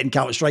ever get in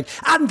Counter-Strike.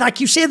 And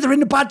like you say, they're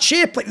in a bad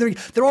shape. Like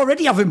they're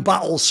already having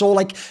battles. So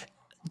like,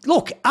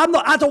 look, I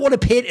don't want to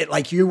paint it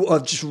like you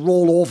just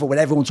roll over when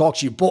everyone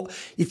talks to you, but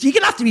if you're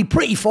going to have to be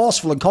pretty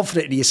forceful and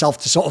confident in yourself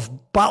to sort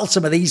of battle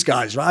some of these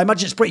guys, right? I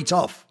imagine it's pretty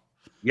tough.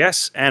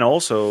 Yes, and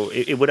also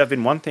it would have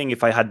been one thing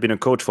if I had been a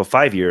coach for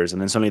 5 years and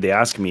then suddenly they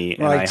ask me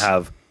and I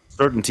have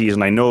certainties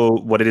and I know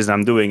what it is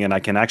I'm doing and I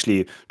can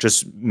actually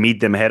just meet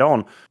them head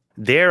on.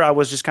 There, I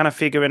was just kind of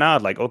figuring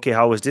out, like, okay,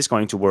 how is this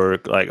going to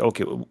work? Like,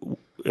 okay,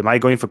 am I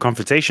going for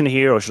confrontation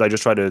here, or should I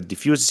just try to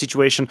diffuse the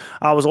situation?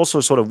 I was also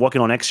sort of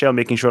walking on eggshell,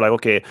 making sure, like,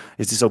 okay,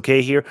 is this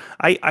okay here?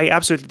 I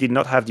absolutely did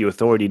not have the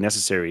authority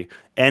necessary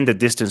and the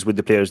distance with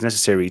the players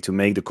necessary to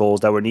make the calls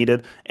that were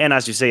needed. And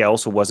as you say, I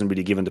also wasn't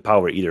really given the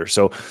power either.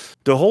 So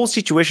the whole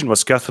situation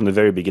was cut from the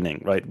very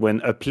beginning, right? When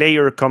a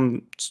player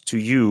comes to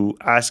you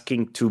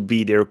asking to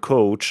be their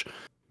coach,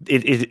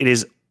 it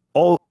is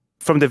all...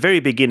 From the very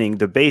beginning,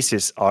 the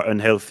bases are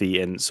unhealthy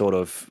and sort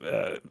of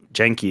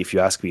janky, if you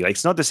ask me. Like,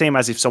 it's not the same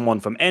as if someone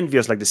from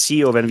Envious, like the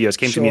CEO of Envious,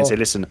 came to me and said,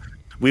 listen,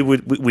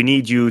 we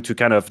need you to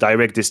kind of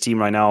direct this team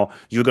right now.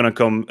 You're going to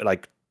come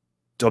like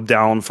top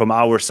down from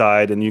our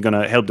side and you're going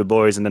to help the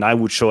boys. And then I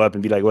would show up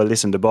and be like, well,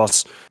 listen, the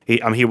boss,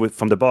 I'm here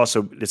from the boss,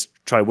 so let's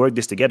try work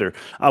this together.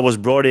 I was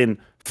brought in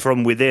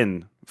from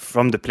within,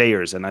 from the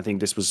players. And I think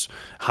this was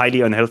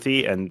highly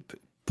unhealthy and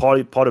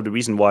part of the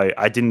reason why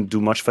I didn't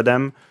do much for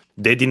them.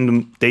 They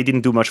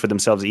didn't do much for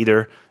themselves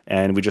either,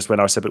 and we just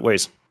went our separate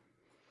ways.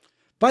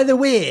 By the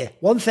way,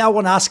 one thing I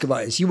want to ask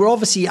about is you were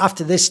obviously,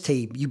 after this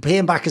team, you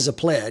came back as a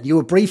player, and you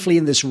were briefly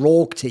in this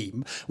Rogue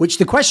team, which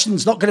the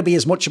question's not going to be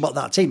as much about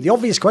that team. The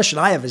obvious question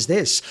I have is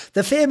this.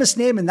 The famous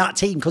name in that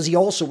team, because he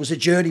also was a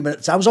journeyman at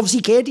the time, was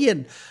obviously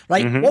Cadian,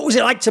 right? Mm-hmm. What was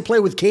it like to play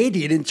with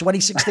Cadian in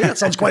 2016? That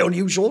sounds quite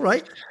unusual,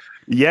 right?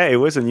 Yeah, it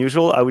was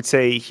unusual. I would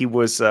say he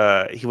was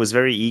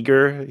very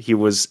eager. He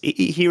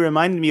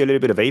reminded me a little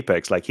bit of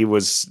Apex. Like, he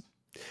was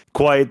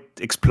quite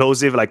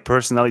explosive, like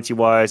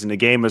personality-wise, in the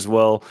game as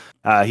well.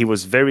 He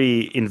was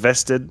very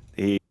invested.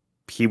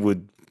 He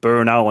would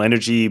burn out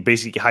energy,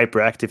 basically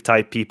hyperactive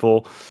type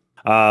people.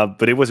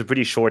 But it was a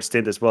pretty short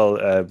stint as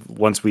well.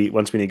 Once we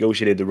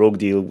negotiated the Rogue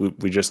deal,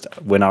 we just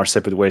went our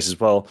separate ways as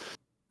well.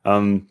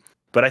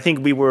 But I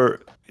think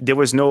there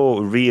was no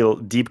real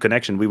deep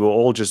connection. We were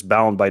all just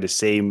bound by the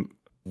same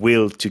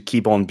will to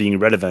keep on being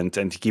relevant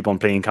and to keep on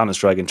playing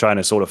Counter-Strike and trying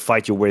to sort of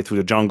fight your way through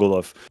the jungle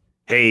of,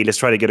 hey, let's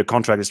try to get a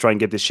contract, let's try and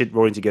get this shit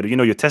rolling together. You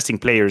know, you're testing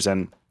players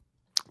and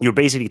you're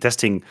basically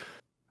testing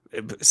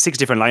 6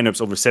 different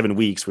lineups over 7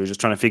 weeks. We're just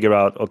trying to figure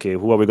out, okay,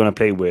 who are we going to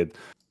play with?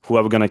 Who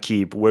are we going to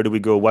keep? Where do we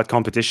go? What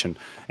competition?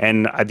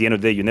 And at the end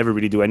of the day, you never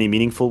really do any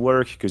meaningful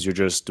work because you're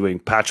just doing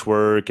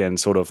patchwork and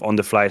sort of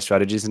on-the-fly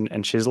strategies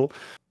and chisel.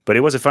 But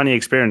it was a funny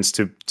experience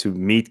to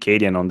meet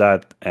Cadian on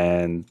that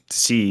and to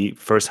see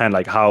firsthand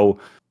like how,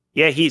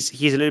 yeah, he's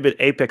a little bit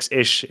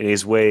Apex-ish in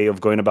his way of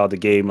going about the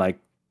game, like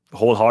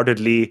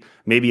wholeheartedly,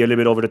 maybe a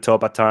little bit over the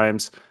top at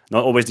times.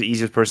 Not always the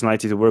easiest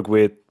personality to work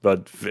with,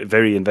 but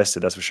very invested,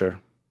 that's for sure.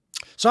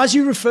 So as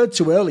you referred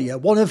to earlier,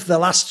 one of the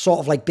last sort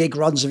of like big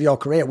runs of your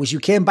career was you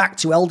came back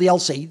to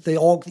LDLC, the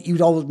org that you'd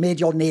all made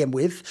your name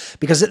with,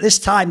 because at this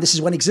time, this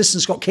is when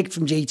Existence got kicked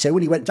from G2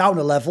 and he went down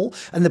a level.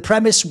 And the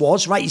premise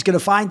was, right, he's going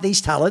to find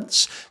these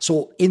talents.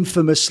 So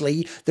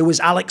infamously, there was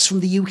Alex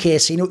from the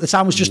UK scene, who at the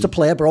time was just a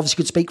player, but obviously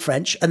could speak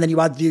French. And then you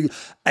had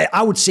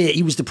I would say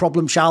he was the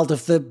problem child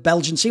of the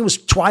Belgian scene, was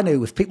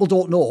Twinu, if people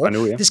don't know.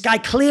 Yeah. This guy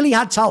clearly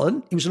had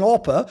talent. He was an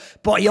AWPer,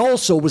 but he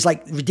also was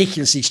like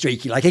ridiculously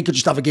streaky. Like he could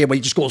just have a game where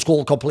he just goes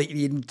cold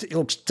completely and it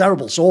looks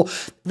terrible. So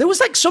there was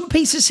like some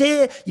pieces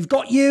here. You've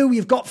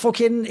got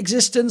fucking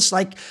Existence.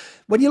 Like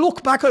when you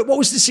look back at it, what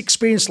was this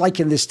experience like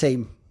in this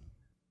team?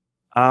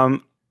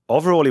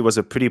 Overall, it was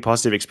a pretty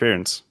positive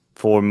experience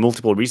for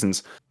multiple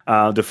reasons.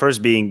 The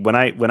first being when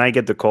I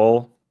get the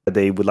call that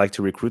they would like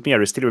to recruit me,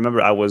 I still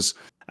remember I was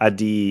at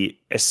the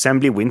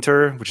Assembly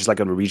Winter, which is like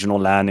a regional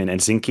LAN in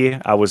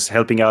Helsinki. I was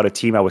helping out a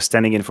team. I was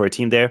standing in for a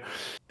team there.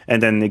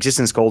 And then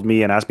Existence called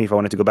me and asked me if I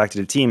wanted to go back to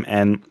the team.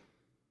 And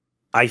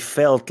I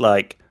felt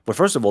like But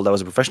first of all, that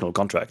was a professional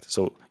contract.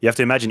 So you have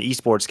to imagine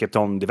esports kept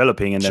on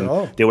developing, and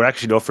then they were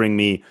actually offering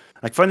me,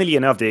 like, funnily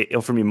enough, they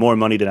offered me more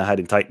money than I had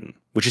in Titan,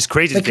 which is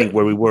crazy to think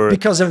where we were.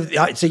 Because of,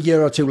 it's a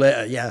year or two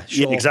later, yeah,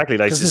 sure. Yeah, exactly.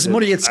 Because this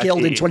money had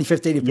scaled in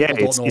 2015, if people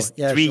don't know. It's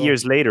 3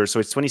 years later, so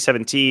it's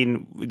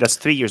 2017, that's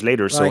 3 years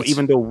later. So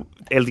even though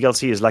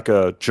LDLC is like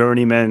a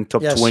journeyman,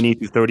 top 20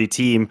 to 30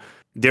 team,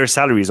 their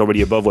salary is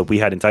already above what we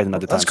had in Titan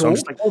at the time. Cool. So I'm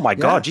just like, oh my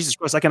God, Jesus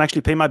Christ, I can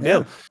actually pay my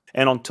bill.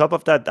 And on top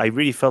of that, I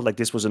really felt like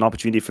this was an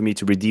opportunity for me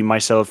to redeem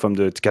myself from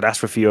the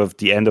catastrophe of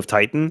the end of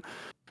Titan.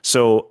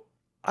 So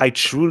I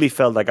truly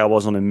felt like I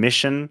was on a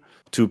mission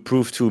to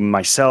prove to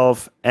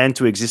myself and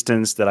to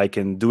existence that I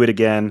can do it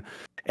again.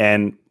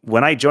 And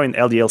when I joined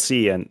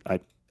LDLC, and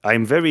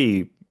I'm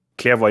very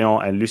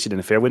clairvoyant and lucid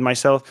and fair with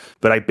myself,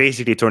 but I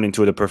basically turned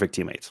into the perfect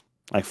teammate.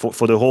 Like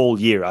for the whole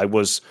year, I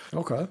was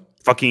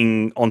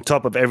fucking on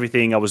top of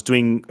everything. I was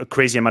doing a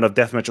crazy amount of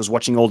deathmatch. I was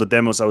watching all the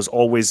demos. I was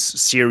always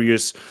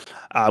serious.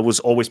 I was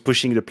always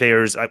pushing the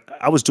players.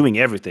 I was doing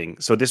everything.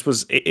 So this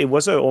was, it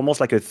was almost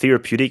like a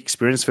therapeutic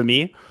experience for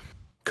me,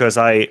 because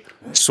I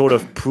sort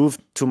of proved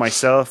to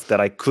myself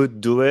that I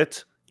could do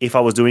it. If I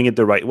was doing it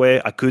the right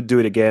way, I could do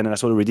it again, and I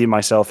sort of redeemed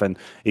myself, and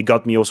it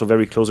got me also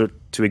very closer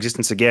to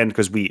existence again,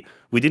 because we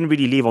didn't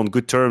really live on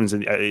good terms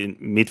in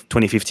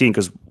mid-2015,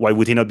 because why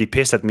would he not be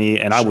pissed at me,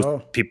 and I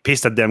would be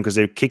pissed at them because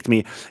they kicked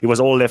me. It was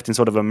all left in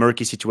sort of a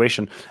murky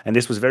situation, and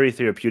this was very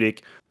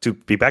therapeutic to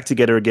be back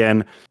together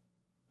again,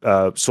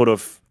 sort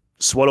of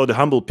swallow the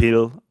humble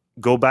pill,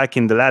 go back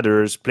in the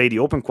ladders, play the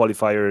open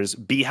qualifiers,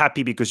 be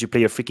happy because you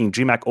play a freaking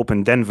DreamHack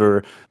Open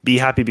Denver, be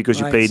happy because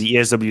you play the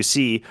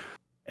ESWC,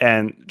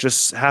 and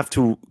just have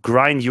to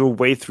grind your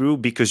way through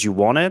because you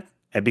want it.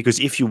 And because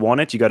if you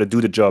want it, you got to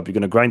do the job. You're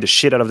going to grind the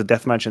shit out of the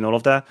deathmatch and all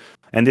of that.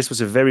 And this was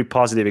a very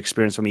positive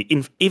experience for me.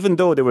 Even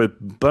though there were a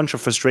bunch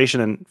of frustration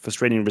and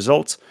frustrating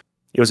results,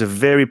 it was a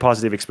very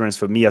positive experience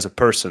for me as a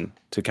person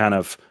to kind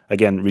of,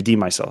 again, redeem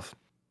myself.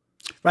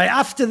 Right,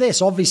 after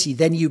this, obviously,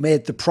 then you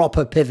made the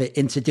proper pivot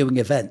into doing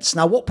events.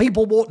 Now, what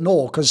people won't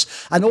know, because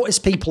I notice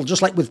people,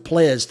 just like with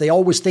players, they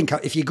always think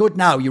if you're good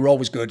now, you're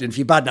always good, and if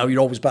you're bad now,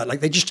 you're always bad. Like,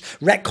 they just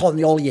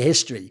retcon all your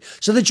history.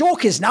 So the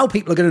joke is now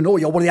people are going to know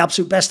you're one of the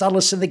absolute best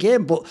analysts in the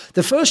game. But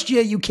the first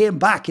year you came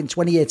back in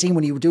 2018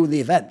 when you were doing the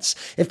events,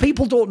 if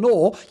people don't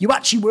know, you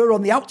actually were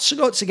on the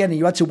outskirts again, and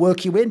you had to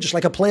work you in, just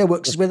like a player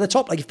works his way to the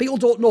top. Like, if people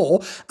don't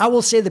know, I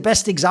will say the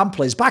best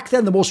example is, back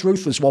then, the most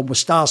ruthless one was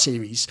Star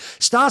Series.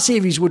 Star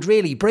Series would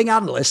really bring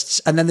analysts,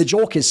 and then the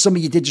joke is some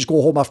of you did just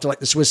go home after like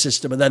the Swiss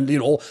system, and then, you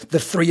know, the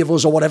three of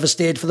us or whatever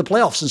stayed for the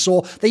playoffs. And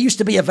so there used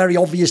to be a very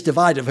obvious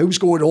divide of who's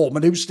going home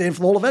and who's staying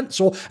for the whole event.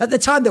 So at the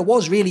time there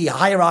was really a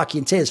hierarchy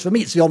and tiers. For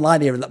me, it's the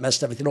online era that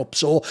messed everything up.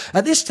 So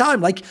at this time,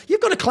 like,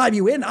 you've got to climb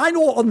you in. I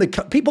know on the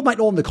people might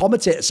know on the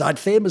commentator side,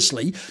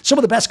 famously, some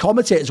of the best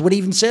commentators would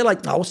even say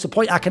like, "Oh, what's the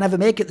point? I can never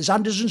make it. There's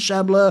Anders and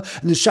Schemmler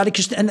and there's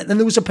Shadi," and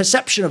there was a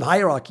perception of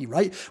hierarchy,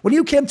 right? When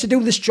you came to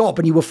do this job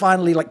and you were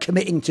finally like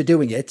committing to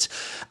doing it,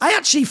 I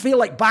actually feel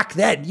like back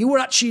then you were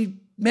actually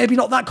maybe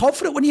not that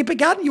confident when you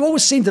began. You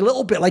always seemed a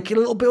little bit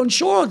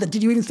unsure.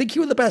 Did you even think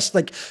you were the best?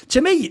 Like,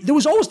 to me, there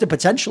was always the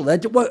potential there.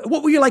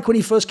 What were you like when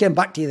you first came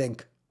back, do you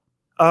think?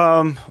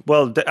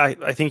 Well,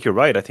 I think you're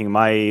right. I think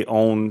my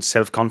own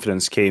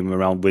self-confidence came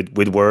around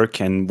with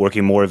work and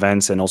working more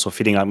events, and also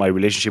feeling like my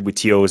relationship with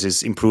TOs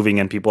is improving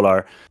and people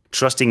are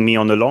trusting me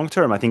on the long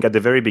term. I think at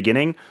the very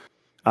beginning,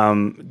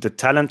 the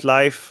talent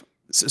life.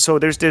 So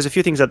there's a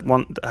few things that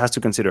one has to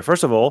consider.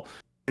 First of all,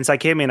 since I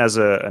came in as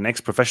an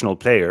ex-professional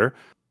player,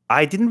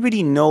 I didn't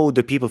really know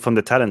the people from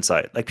the talent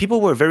side. Like, people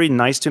were very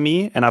nice to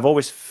me, and I've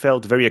always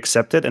felt very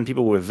accepted, and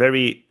people were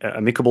very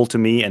amicable to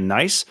me and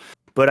nice.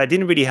 But I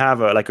didn't really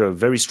have a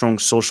very strong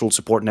social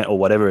support net or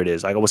whatever it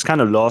is. Like, I was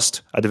kind of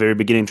lost at the very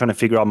beginning, trying to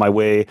figure out my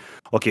way.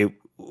 Okay,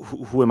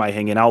 who am I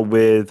hanging out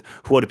with?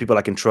 Who are the people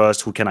I can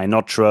trust? Who can I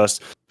not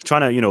trust?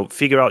 Trying to, you know,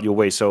 figure out your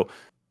way. So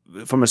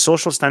from a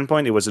social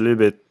standpoint, it was a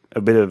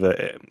bit of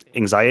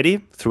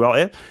anxiety throughout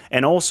it,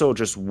 and also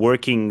just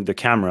working the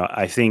camera.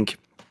 I think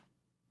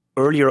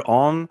earlier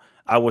on,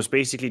 I was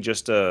basically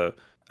just an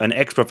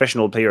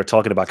ex-professional player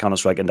talking about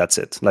Counter-Strike, and that's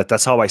it. Like,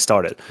 that's how I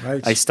started.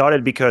 Right. I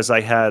started because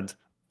I had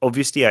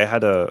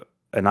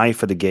an eye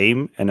for the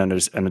game and an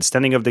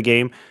understanding of the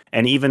game.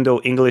 And even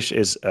though English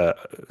is a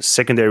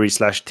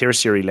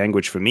secondary/tertiary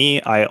language for me,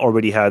 I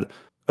already had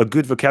a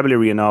good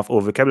vocabulary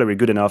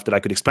good enough that I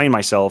could explain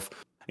myself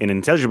in an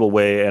intelligible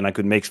way, and I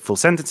could make full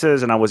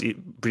sentences, and I was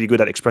pretty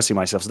good at expressing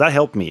myself. So that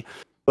helped me.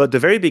 But the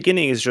very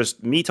beginning is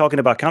just me talking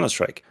about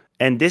Counter-Strike.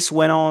 And this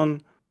went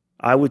on,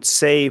 I would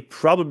say,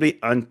 probably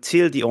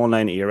until the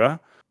online era,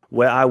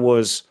 where I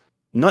was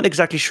not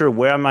exactly sure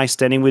where am I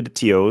standing with the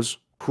TOs,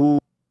 who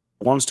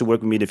wants to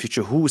work with me in the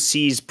future, who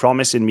sees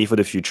promise in me for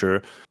the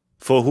future,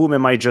 for whom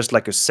am I just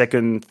like a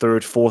second,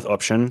 third, fourth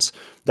options.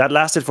 That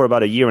lasted for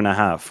about a year and a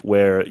half,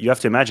 where you have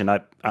to imagine,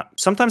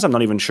 sometimes I'm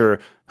not even sure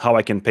how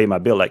I can pay my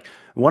bill. Like,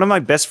 one of my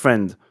best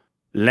friends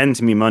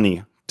lent me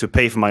money to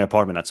pay for my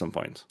apartment at some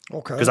point.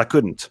 Okay. Because I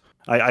couldn't.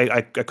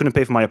 I couldn't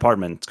pay for my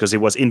apartment because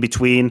it was in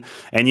between.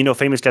 And, you know,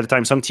 famously at the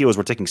time, some TOs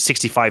were taking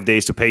 65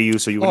 days to pay you,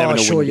 so you would never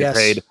know when you get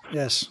paid.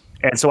 Yes.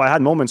 And so I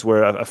had moments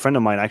where a friend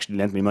of mine actually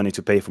lent me money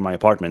to pay for my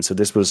apartment. So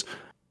this was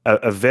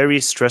a very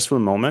stressful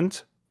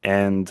moment.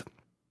 And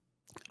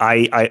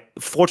I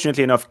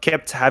fortunately enough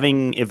kept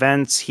having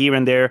events here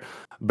and there.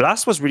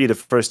 Blast was really the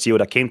first TO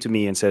that came to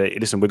me and said, hey,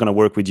 listen, we're going to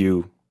work with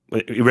you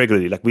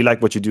regularly. Like, we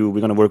like what you do. We're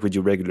going to work with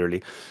you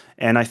regularly.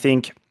 And I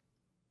think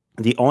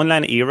the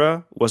online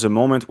era was a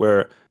moment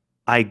where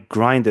I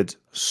grinded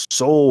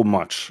so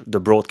much the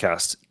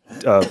broadcast,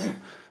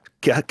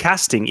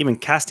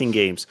 casting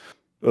games,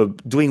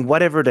 doing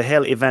whatever the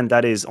hell event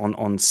that is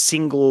on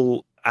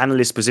single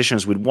analyst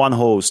positions with one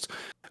host.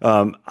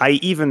 I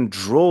even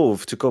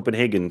drove to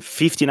Copenhagen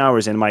 15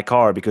 hours in my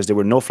car because there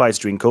were no flights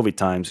during COVID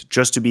times,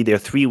 just to be there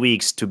 3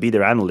 weeks to be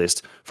their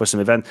analyst for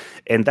some event.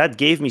 And that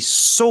gave me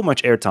so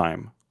much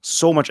airtime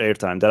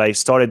that I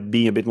started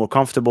being a bit more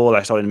comfortable.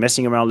 I started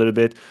messing around a little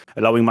bit,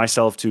 allowing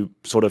myself to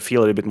sort of feel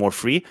a little bit more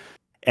free.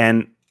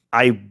 And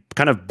I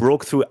kind of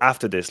broke through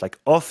after this, like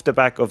off the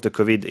back of the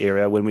COVID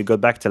era, when we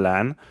got back to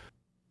LAN.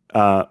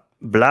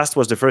 Blast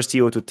was the first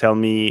TO to tell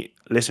me,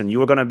 listen,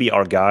 you are going to be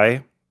our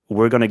guy.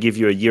 We're going to give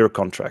you a year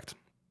contract.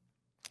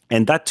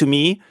 And that to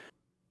me,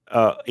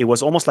 it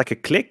was almost like a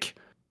click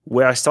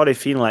where I started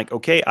feeling like,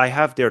 okay, I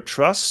have their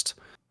trust.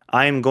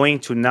 I'm going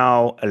to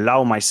now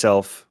allow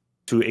myself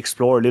to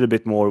explore a little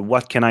bit more.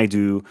 What can I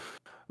do?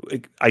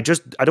 I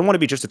don't want to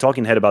be just a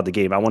talking head about the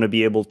game. I want to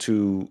be able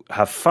to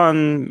have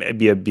fun,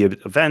 be a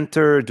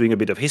venter, doing a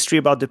bit of history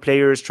about the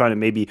players, trying to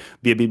maybe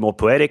be a bit more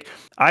poetic.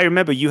 I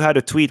remember you had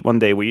a tweet one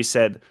day where you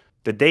said,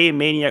 the day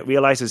Maniac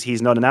realizes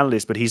he's not an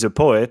analyst, but he's a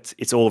poet,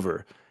 it's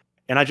over.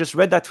 And I just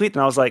read that tweet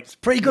and I was like, it's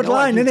pretty good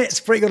line, isn't it? It's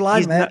a pretty good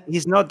line, man.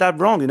 He's not that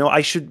wrong. You know,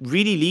 I should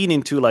really lean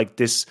into like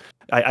this.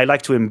 I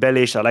like to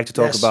embellish. I like to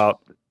talk about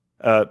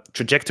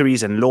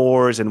trajectories and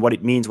lores and what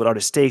it means, what are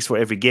the stakes for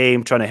every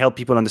game, trying to help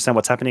people understand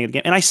what's happening in the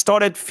game. And I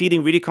started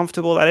feeling really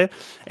comfortable at it.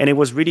 And it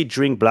was really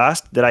during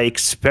Blast that I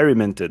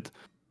experimented.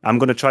 I'm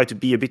going to try to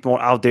be a bit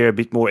more out there, a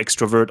bit more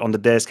extrovert on the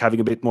desk, having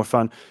a bit more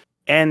fun.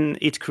 And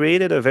it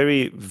created a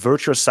very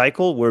virtuous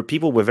cycle where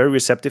people were very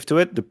receptive to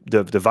it. The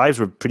vibes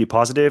were pretty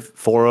positive.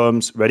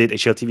 Forums, Reddit,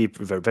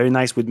 HLTV were very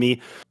nice with me.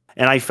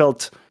 And I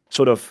felt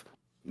sort of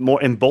more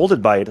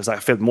emboldened by it, as I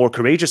felt more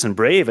courageous and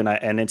brave.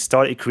 And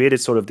it created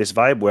sort of this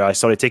vibe where I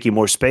started taking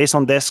more space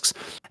on desks.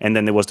 And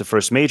then there was the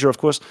first major, of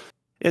course.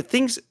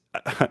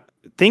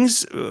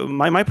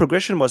 My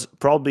progression was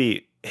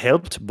probably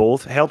helped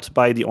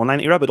by the online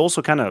era, but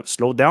also kind of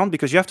slowed down,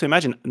 because you have to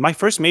imagine my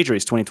first major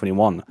is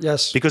 2021.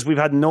 Yes. Because we've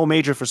had no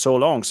major for so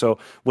long. So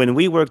when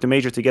we worked the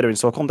major together in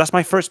Stockholm, that's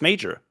my first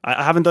major.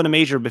 I haven't done a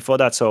major before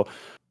that. So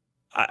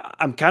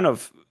I'm kind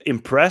of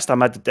impressed.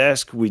 I'm at the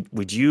desk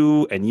with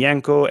you and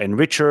Yanko and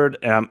Richard.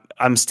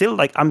 I'm still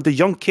like, I'm the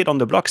young kid on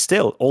the block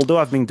still, although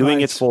I've been doing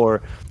it for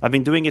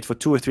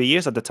 2 or 3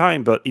 years at the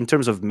time. But in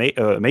terms of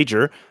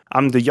major,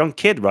 I'm the young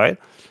kid, right?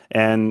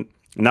 And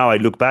now I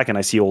look back and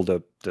I see all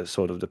the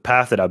sort of the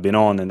path that I've been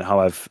on and how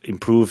I've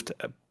improved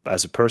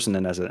as a person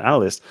and as an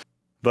analyst.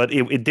 But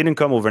it didn't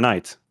come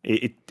overnight.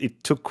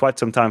 It took quite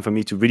some time for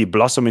me to really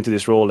blossom into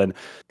this role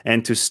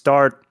and to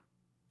start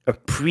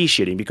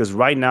appreciating, because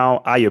right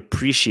now I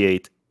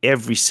appreciate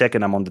every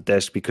second I'm on the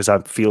desk, because I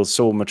feel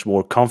so much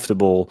more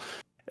comfortable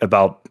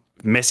about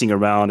messing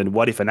around. And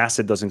what if an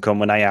asset doesn't come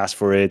when I ask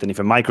for it? And if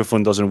a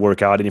microphone doesn't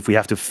work out, and if we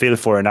have to fill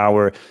for an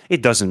hour,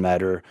 it doesn't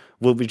matter.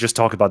 We just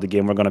talk about the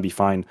game. We're going to be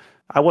fine.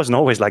 I wasn't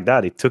always like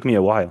that. It took me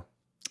a while.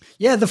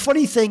 Yeah, the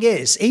funny thing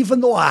is,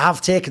 even though I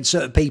have taken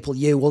certain people,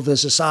 you,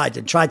 others aside,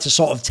 and tried to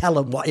sort of tell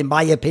them what, in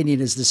my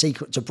opinion, is the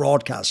secret to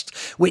broadcast,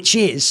 which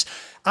is,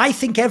 I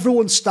think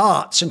everyone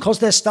starts, and because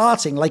they're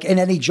starting, like in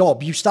any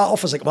job, you start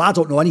off as like, well, I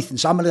don't know anything,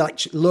 so I'm going to like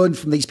learn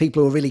from these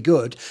people who are really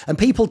good. And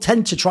people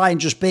tend to try and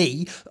just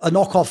be a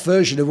knockoff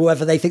version of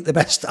whoever they think the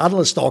best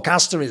analyst or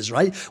caster is,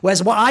 right?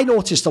 Whereas what I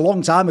noticed a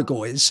long time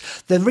ago is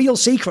the real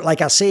secret,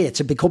 like I say,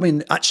 to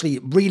becoming actually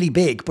really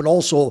big, but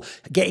also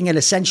getting an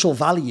essential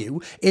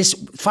value, is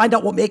find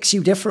out what makes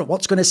you different,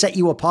 what's going to set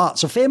you apart.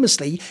 So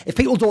famously, if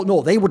people don't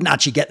know, they wouldn't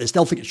actually get this.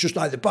 They'll think it's just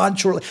like the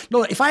banter.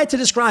 No, if I had to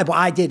describe what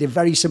I did in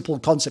very simple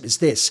concept, it's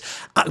this.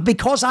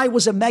 Because I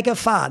was a mega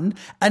fan,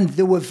 and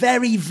they were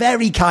very,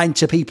 very kind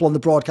to people on the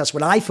broadcast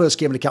when I first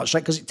came into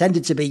Counter-Strike, because it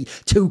tended to be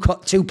two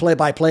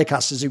play-by-play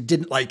casters who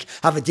didn't like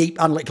have a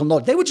deep analytical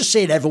knowledge. They were just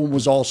saying everyone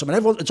was awesome and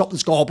everyone at the top of the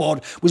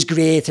scoreboard was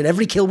great and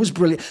every kill was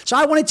brilliant. So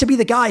I wanted to be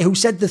the guy who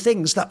said the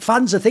things that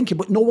fans are thinking,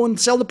 but no one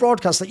tell the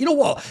broadcast that, you know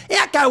what,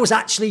 that guy was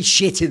actually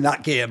shit in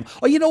that game.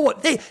 Or you know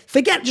what, they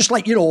forget just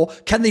like, you know,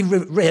 can they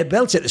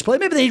rehabilitate this player?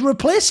 Maybe they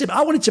replace him.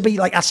 I wanted to be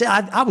like, I said,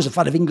 I was a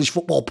fan of English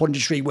football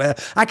punditry where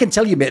I can tell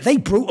tell you, mate, they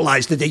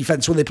brutalise the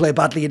defence when they play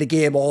badly in a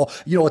game, or,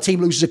 you know, a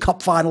team loses a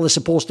cup final they're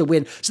supposed to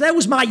win. So that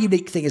was my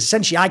unique thing, is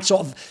essentially I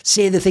sort of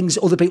say the things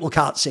other people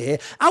can't say.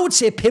 I would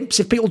say Pimps,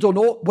 if people don't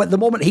know, when the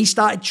moment he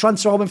started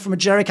transforming from a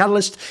generic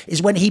analyst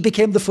is when he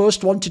became the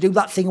first one to do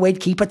that thing where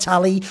he'd keep a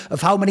tally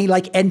of how many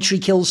like entry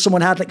kills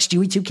someone had, like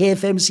Stewie 2K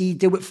famously he'd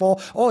do it for.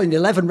 Oh, in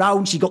 11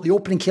 rounds, he got the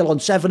opening kill on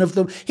 7 of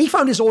them. He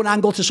found his own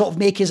angle to sort of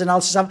make his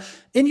analysis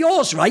have. In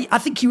yours, right, I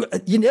think you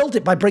nailed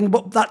it by bringing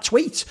up that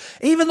tweet.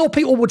 Even though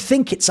people would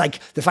think it's like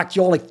the fact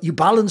you're like, you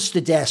balance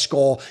the desk,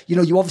 or, you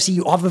know, you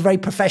have a very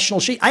professional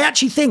sheet. I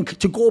actually think,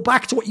 to go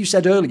back to what you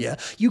said earlier,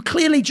 you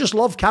clearly just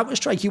love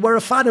Counter-Strike. You were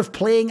a fan of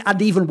playing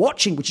and even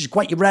watching, which is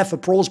quite rare for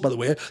pros, by the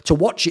way. To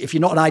watch it if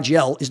you're not an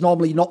IGL is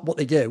normally not what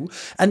they do.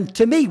 And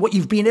to me, what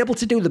you've been able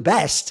to do the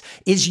best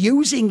is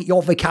using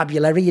your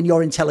vocabulary and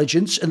your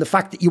intelligence and the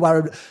fact that you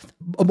are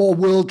a more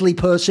worldly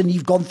person.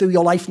 You've gone through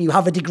your life and you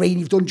have a degree and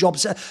you've done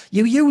jobs.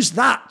 You use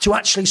that to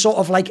actually sort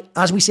of, like,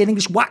 as we say in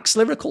English, wax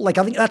lyrical. Like,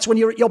 I think that's when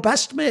you're at your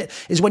best, mate,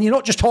 is when you're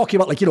not just talking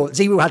about, like, you know,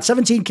 Zero had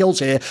 17 kills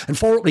here and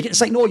 4 up. It's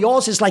like, no,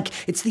 yours is like,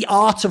 it's the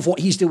art of what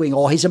he's doing,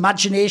 or his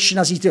imagination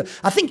as he's doing.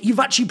 I think you've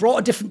actually brought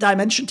a different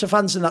dimension to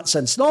fans in that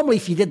sense. Normally,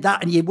 if you did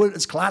that and you weren't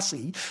as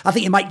classy, I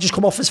think you might just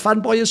come off as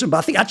fanboyism. But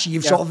I think actually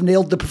you've sort of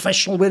nailed the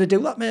professional way to do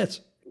that,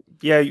 mate.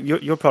 Yeah,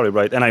 you're probably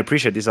right, and I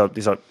appreciate these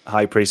are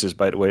high praises,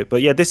 by the way.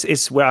 But yeah, this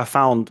is where I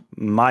found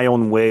my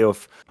own way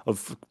of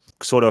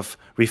sort of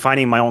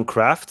refining my own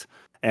craft,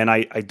 and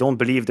I don't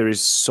believe there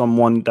is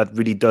someone that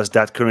really does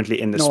that currently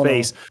in the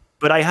space. No.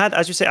 But I had,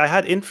 as you say, I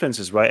had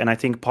influences, right? And I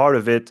think part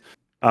of it,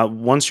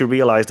 once you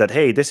realize that,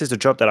 hey, this is the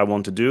job that I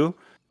want to do,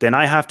 then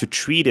I have to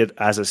treat it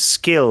as a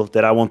skill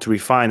that I want to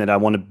refine and I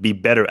want to be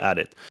better at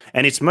it.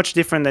 And it's much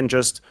different than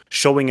just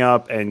showing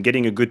up and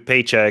getting a good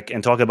paycheck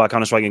and talking about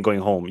Counter-Strike and going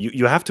home.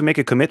 You have to make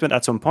a commitment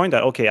at some point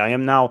that, okay, I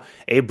am now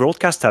a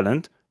broadcast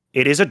talent.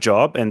 It is a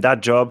job, and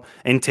that job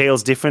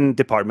entails different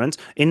departments.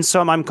 In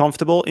some, I'm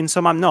comfortable. In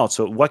some, I'm not.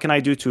 So what can I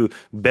do to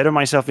better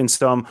myself in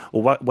some?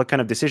 Or what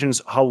kind of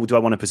decisions, how do I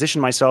want to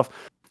position myself?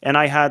 And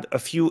I had a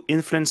few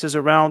influences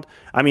around.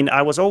 I mean,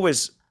 I was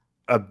always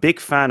a big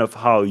fan of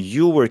how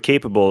you were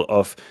capable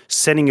of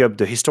setting up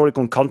the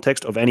historical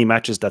context of any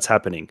matches that's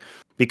happening.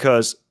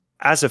 Because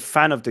as a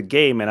fan of the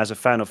game and as a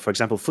fan of, for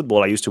example,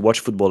 football, I used to watch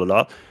football a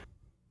lot.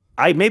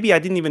 Maybe I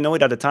didn't even know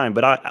it at the time,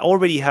 but I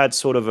already had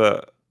sort of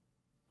a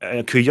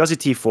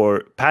curiosity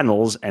for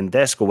panels and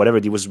desk, or whatever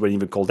it was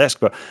even called desk.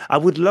 But I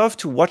would love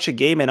to watch a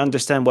game and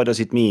understand, what does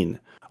it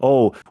mean?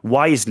 Oh,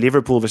 why is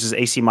Liverpool versus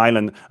AC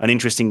Milan an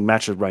interesting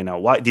matchup right now?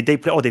 Why did they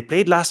play? Oh, they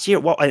played last year.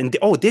 Wow, and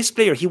this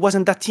player, he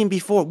wasn't that team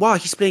before. Wow,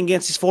 he's playing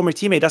against his former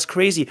teammate. That's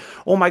crazy.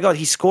 Oh my God,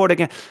 he scored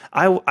again.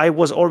 I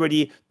was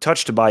already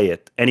touched by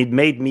it, and it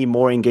made me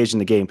more engaged in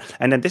the game.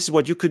 And then this is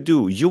what you could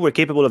do. You were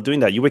capable of doing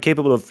that. You were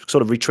capable of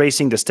sort of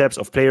retracing the steps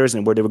of players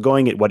and where they were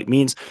going, and what it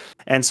means.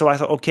 And so I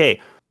thought, okay,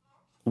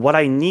 what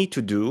I need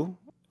to do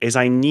is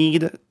I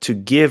need to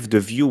give the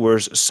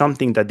viewers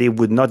something that they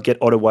would not get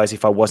otherwise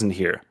if I wasn't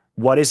here.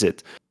 What is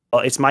it?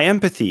 It's my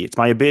empathy. It's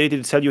my ability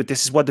to tell you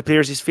this is what the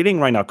players is feeling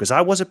right now, because I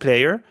was a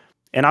player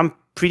and I'm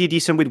pretty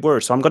decent with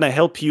words. So I'm going to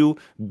help you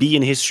be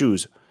in his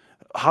shoes.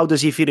 How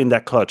does he feel in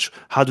that clutch?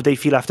 How do they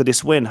feel after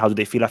this win? How do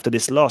they feel after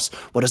this loss?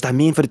 What does that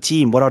mean for the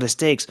team? What are the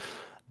stakes?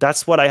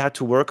 That's what I had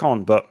to work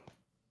on. But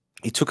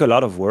it took a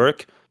lot of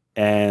work,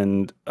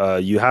 and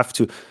you have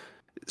to...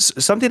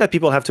 Something that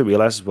people have to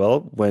realize as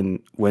well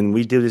when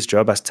we do this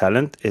job as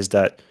talent is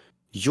that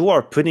you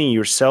are putting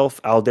yourself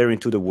out there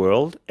into the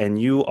world,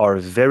 and you are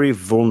very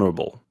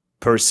vulnerable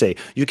per se.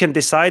 You can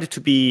decide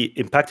to be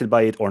impacted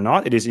by it or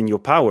not. It is in your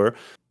power.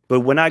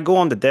 But when I go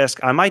on the desk,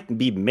 I might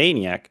be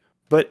Maniac,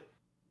 but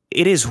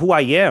it is who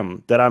I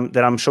am that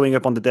I'm showing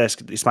up on the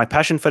desk. It's my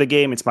passion for the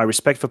game. It's my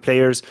respect for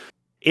players.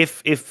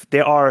 If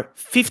there are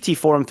 50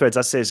 forum threads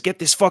that says, get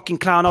this fucking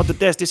clown out the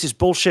desk, this is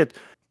bullshit,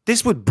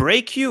 this would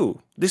break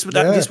you. This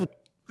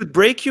would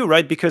break you,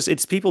 right? Because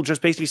it's people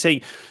just basically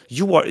saying,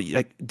 you are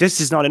like, this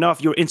is not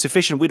enough, you're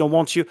insufficient, we don't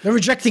want you. They're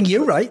rejecting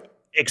you, right?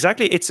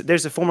 Exactly.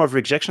 There's a form of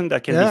rejection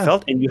that can be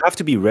felt, and you have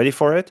to be ready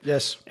for it.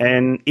 Yes.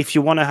 And if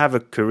you want to have a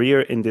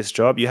career in this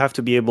job, you have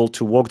to be able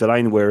to walk the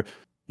line where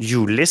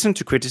you listen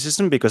to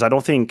criticism, because I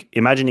don't think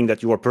imagining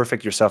that you are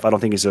perfect yourself, I don't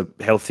think is a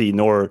healthy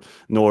nor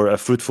a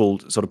fruitful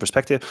sort of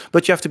perspective.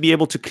 But you have to be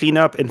able to clean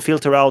up and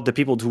filter out the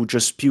people who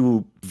just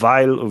spew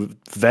vile or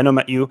venom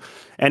at you.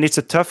 And it's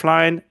a tough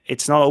line.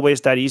 It's not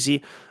always that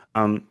easy.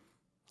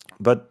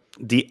 But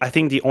I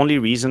think the only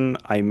reason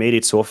I made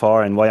it so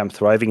far and why I'm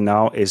thriving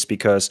now is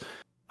because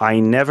I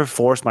never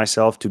forced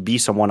myself to be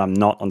someone I'm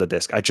not on the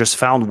desk. I just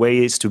found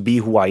ways to be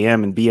who I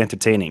am and be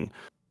entertaining.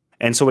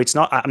 And so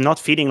I'm not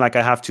feeling like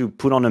I have to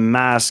put on a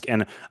mask,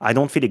 and I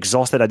don't feel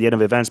exhausted at the end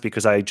of events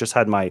because I just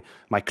had my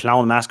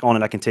clown mask on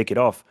and I can take it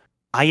off.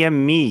 I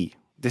am me.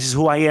 This is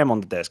who I am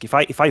on the desk. If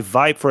I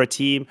vibe for a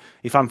team,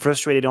 if I'm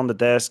frustrated on the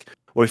desk,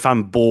 or if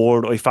I'm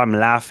bored, or if I'm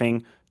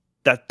laughing,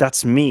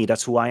 that's me.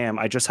 That's who I am.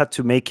 I just had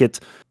to make it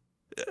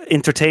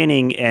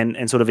entertaining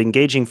and sort of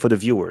engaging for the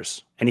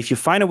viewers. And if you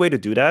find a way to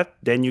do that,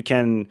 then you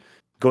can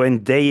go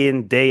in,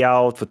 day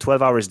out for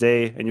 12 hours a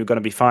day, and you're going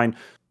to be fine.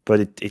 But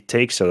it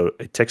takes a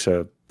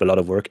lot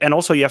of work. And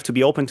also you have to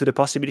be open to the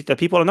possibility that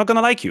people are not going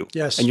to like you.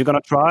 Yes. And you're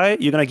going to try,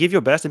 you're going to give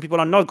your best, and people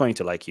are not going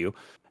to like you.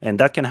 And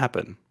that can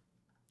happen.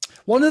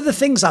 One of the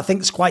things I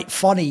think is quite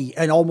funny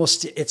and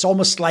it's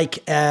almost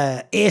like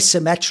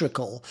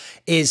asymmetrical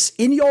is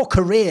in your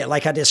career,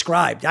 like I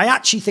described, I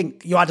actually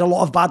think you had a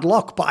lot of bad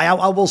luck, but I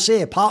will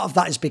say part of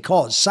that is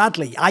because,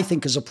 sadly, I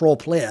think as a pro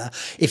player,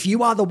 if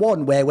you are the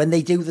one where when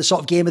they do the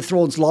sort of Game of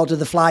Thrones, Lord of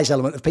the Flies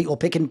element of people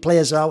picking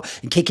players out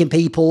and kicking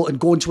people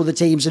and going to other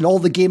teams and all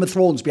the Game of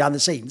Thrones behind the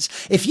scenes,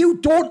 if you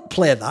don't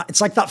play that,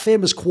 it's like that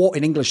famous quote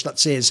in English that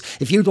says,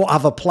 if you don't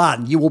have a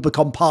plan, you will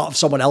become part of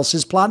someone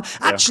else's plan.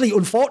 Yeah. Actually,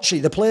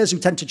 unfortunately, the players who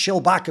tend to chill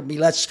back and be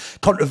less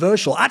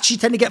controversial actually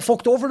tend to get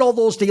fucked over in all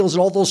those deals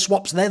and all those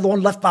swaps, and they're the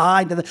one left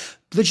behind. And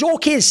the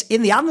joke is,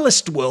 in the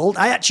analyst world,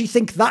 I actually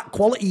think that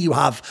quality you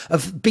have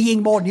of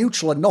being more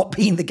neutral and not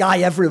being the guy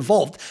ever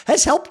involved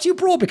has helped you,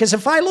 bro. Because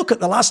if I look at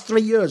the last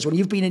 3 years when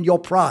you've been in your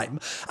prime,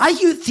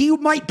 you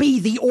might be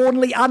the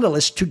only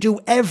analyst to do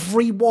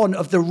every one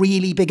of the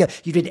really bigger.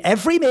 You did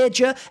every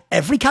major,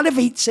 every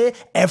Katowice,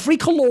 every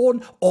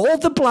Cologne, all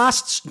the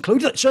blasts,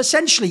 including. So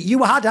essentially,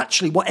 you had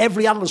actually what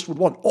every analyst would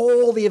want.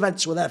 All the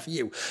events were there for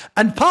you.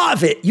 And part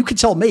of it, you can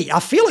tell me, I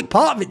feel like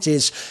part of it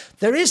is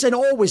there isn't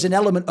always an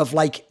element of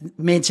like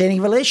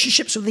maintaining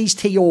relationships with these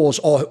TOs,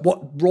 or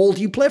what role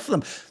do you play for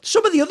them?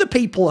 Some of the other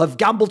people have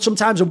gambled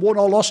sometimes and won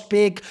or lost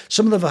big.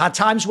 Some of them have had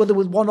times whether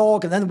with one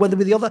org and then whether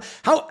with the other.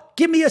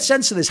 Give me a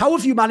sense of this. How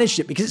have you managed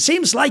it? Because it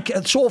seems like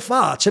so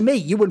far, to me,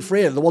 you and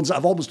Freya are the ones that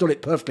have almost done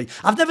it perfectly.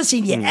 I've never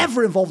seen you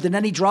ever involved in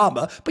any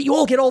drama, but you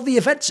all get all the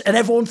events and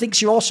everyone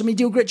thinks you're awesome and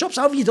you do great jobs.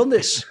 How have you done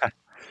this?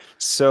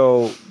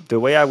 So the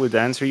way I would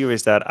answer you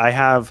is that I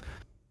have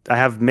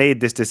made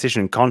this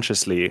decision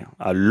consciously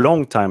a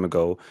long time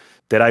ago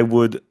that I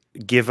would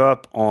give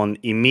up on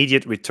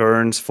immediate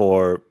returns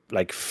for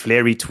like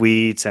flary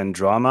tweets and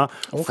drama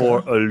for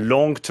a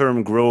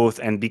long-term growth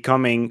and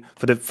becoming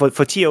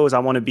for TOs. I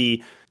want to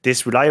be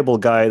this reliable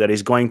guy that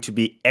is going to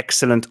be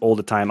excellent all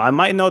the time. I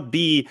might not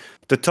be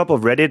the top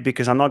of Reddit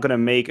because I'm not going to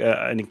make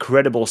an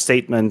incredible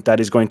statement that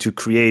is going to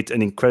create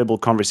an incredible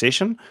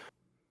conversation.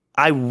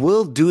 I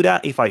will do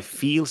that if I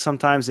feel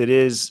sometimes it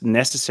is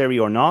necessary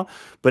or not.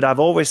 But I've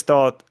always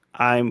thought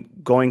I'm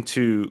going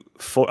to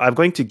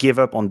give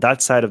up on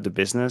that side of the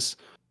business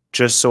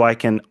just so I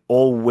can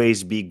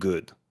always be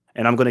good.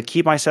 And I'm going to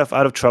keep myself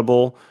out of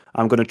trouble.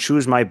 I'm going to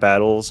choose my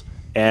battles,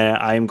 and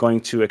I'm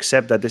going to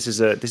accept that this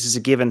is a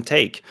give and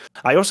take.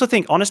 I also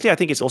think, honestly, I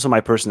think it's also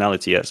my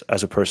personality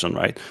as a person,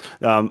 right?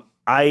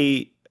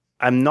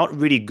 I'm not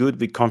really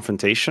good with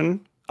confrontation.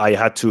 I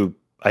had to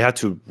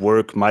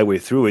work my way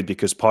through it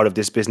because part of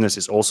this business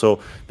is also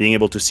being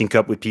able to sync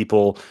up with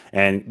people,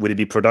 and would it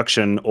be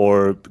production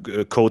or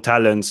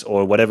co-talents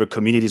or whatever,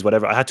 communities,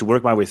 whatever. I had to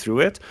work my way through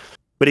it,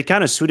 but it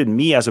kind of suited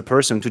me as a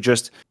person to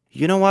just,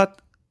 you know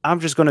what? I'm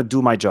just going to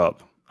do my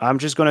job. I'm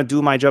just going to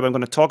do my job. I'm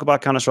going to talk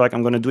about Counter-Strike.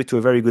 I'm going to do it to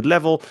a very good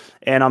level,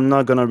 and I'm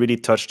not going to really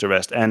touch the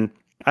rest. And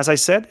as I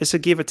said, it's a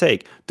give or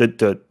take.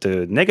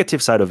 The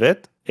negative side of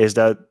it is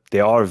that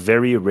there are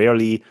very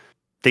rarely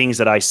things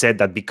that I said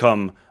that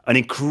become an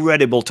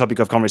incredible topic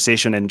of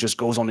conversation and just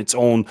goes on its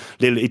own.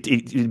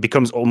 It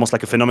becomes almost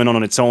like a phenomenon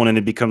on its own, and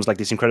it becomes like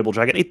this incredible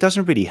dragon. It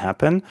doesn't really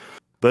happen.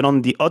 But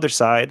on the other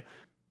side,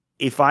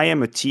 if I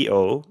am a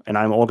TO and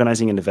I'm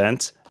organizing an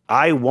event,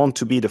 I want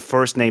to be the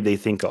first name they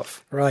think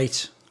of.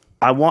 Right.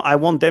 I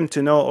want them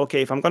to know,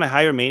 okay, if I'm going to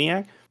hire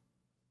Maniac,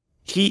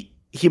 he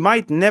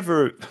might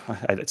never.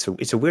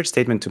 It's a weird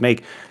statement to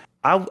make.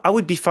 I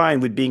would be fine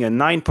with being a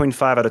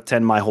 9.5 out of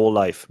 10 my whole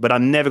life, but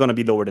I'm never going to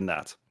be lower than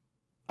that.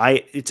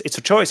 It's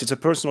a choice. It's a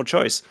personal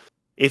choice.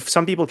 If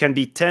some people can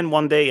be 10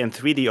 one day and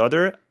 3 the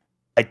other,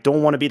 I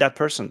don't want to be that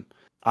person.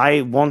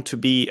 I want to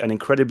be an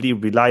incredibly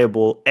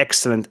reliable,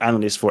 excellent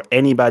analyst for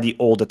anybody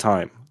all the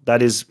time.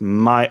 That is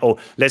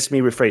let me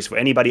rephrase, for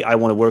anybody I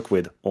want to work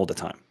with all the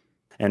time.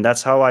 And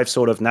that's how I've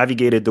sort of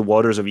navigated the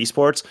waters of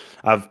esports.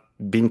 I've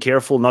been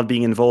careful not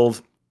being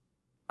involved.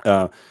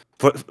 But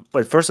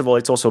first of all,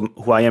 it's also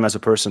who I am as a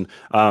person.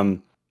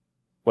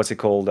 What's it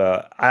called?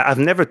 I've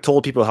never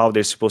told people how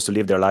they're supposed to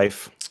live their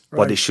life,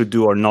 what they should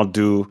do or not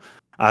do.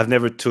 I've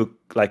never took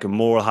like a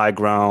moral high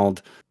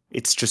ground.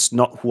 It's just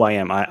not who I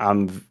am.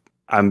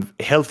 I'm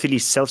healthily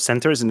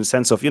self-centered in the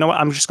sense of, you know what,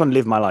 I'm just going to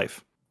live my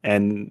life.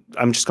 And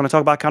I'm just going to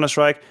talk about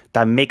Counter-Strike.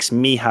 That makes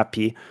me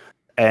happy.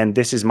 And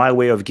this is my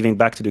way of giving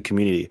back to the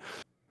community.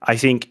 I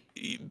think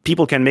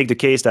people can make the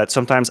case that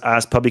sometimes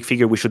as public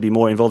figure, we should be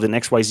more involved in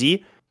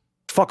XYZ.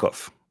 Fuck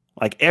off.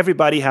 Like,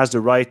 everybody has the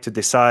right to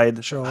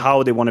decide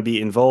how they want to be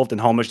involved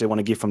and how much they want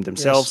to give from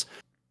themselves.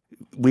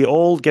 Yes. We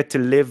all get to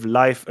live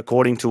life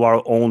according to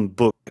our own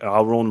book,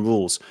 our own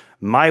rules.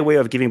 My way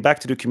of giving back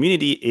to the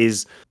community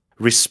is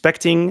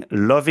respecting,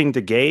 loving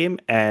the game,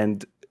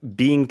 and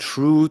being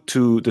true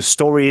to the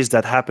stories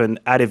that happen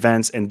at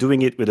events, and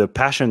doing it with a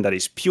passion that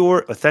is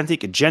pure,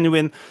 authentic, and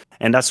genuine.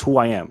 And that's who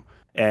I am.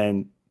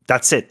 And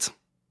that's it.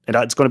 And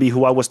that's going to be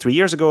who I was 3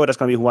 years ago. That's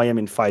going to be who I am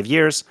in 5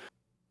 years.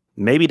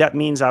 Maybe that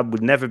means I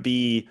would never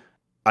be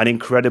an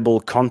incredible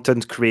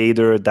content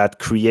creator that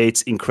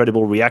creates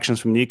incredible reactions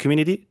from the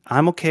community,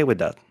 I'm okay with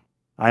that.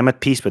 I'm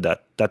at peace with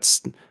that.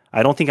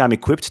 I don't think I'm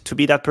equipped to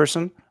be that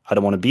person. I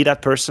don't want to be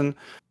that person.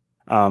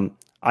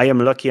 I am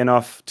lucky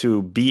enough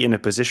to be in a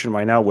position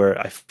right now where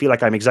I feel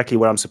like I'm exactly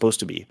where I'm supposed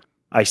to be.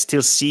 I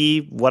still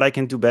see what I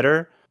can do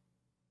better,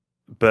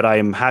 but I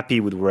am happy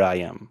with where I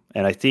am.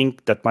 And I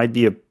think that might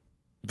be a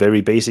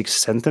very basic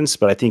sentence,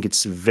 but I think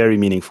it's very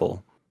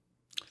meaningful.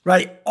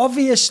 Right.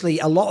 Obviously,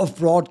 a lot of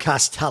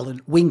broadcast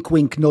talent, wink,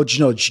 wink, nudge,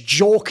 nudge,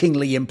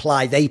 jokingly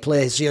imply they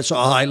play at a sort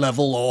of high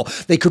level or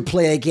they could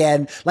play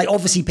again. Like,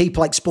 obviously,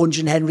 people like Sponge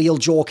and Henry will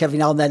joke every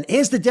now and then.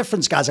 Here's the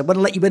difference, guys. I'm going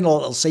to let you in on a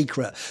little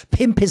secret.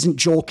 Pimp isn't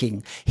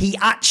joking. He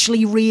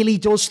actually really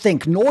does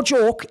think, no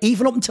joke,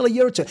 even up until a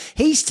year or two,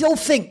 he still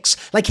thinks,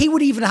 like, he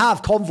would even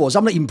have convos.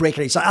 I'm not even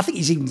breaking it. I think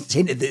he's even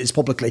hinted at this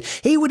publicly.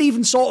 He would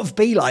even sort of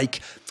be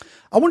like,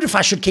 I wonder if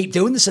I should keep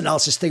doing this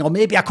analysis thing, or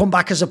maybe I come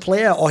back as a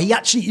player. Or he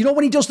actually, you know,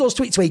 when he does those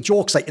tweets where he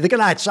jokes like, they're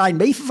going to sign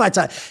me for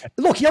Vitality.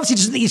 Look, he obviously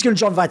doesn't think he's going to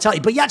join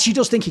Vitality, but he actually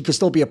does think he could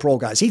still be a pro,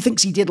 guys. He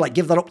thinks he did like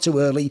give that up too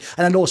early.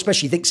 And I know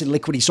especially he thinks in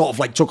Liquid, he sort of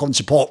like took on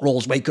support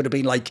roles where he could have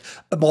been like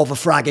more of a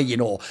fragger, you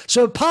know.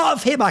 So part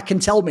of him, I can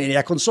tell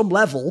Maniac on some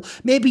level,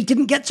 maybe he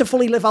didn't get to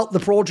fully live out the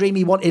pro dream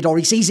he wanted, or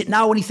he sees it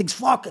now and he thinks,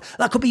 fuck,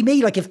 that could be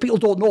me. Like if people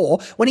don't know,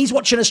 when he's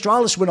watching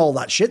Astralis win all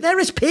that shit, they're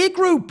his peer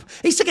group.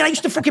 He's thinking, I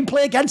used to fucking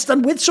play against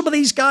and with some of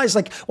these guys.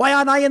 Like, why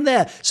aren't I in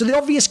there? So the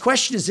obvious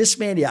question is this,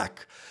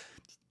 Maniac.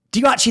 Do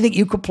you actually think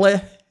you could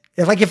play?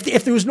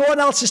 If there was no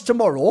analysis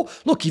tomorrow,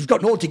 look, you've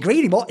got no degree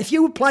anymore. If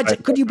you applied to,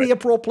 could you be a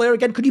pro player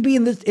again? Could you be you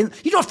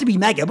don't have to be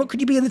mega, but could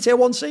you be in the tier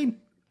 1 scene?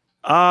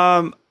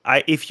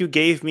 If you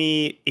gave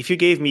me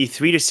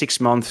 3 to 6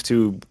 months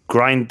to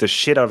grind the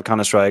shit out of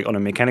Counter-Strike on a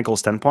mechanical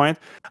standpoint,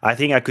 I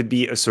think I could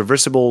be a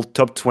serviceable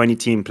top 20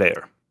 team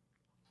player.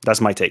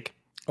 That's my take.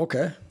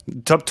 Okay.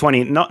 Top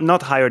 20,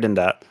 not higher than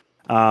that.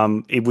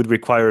 It would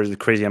require a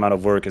crazy amount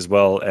of work as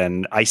well.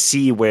 And I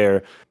see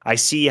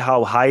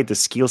how high the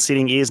skill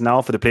ceiling is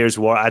now for the players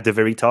who are at the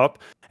very top.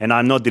 And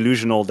I'm not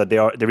delusional that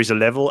there is a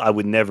level I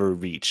would never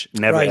reach.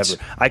 Never, ever.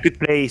 I could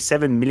play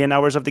 7 million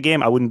hours of the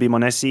game. I wouldn't be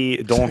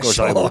Monesi, Donk, or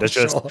Zygo.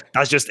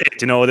 That's just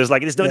it. You know, there's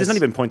not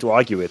even a point to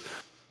argue it.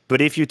 But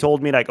if you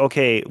told me like,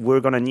 okay, we're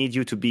going to need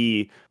you to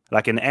be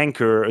like an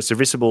anchor, a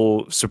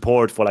serviceable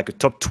support for like a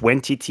top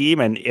 20 team,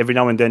 and every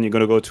now and then you're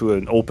going to go to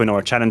an open or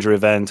a challenger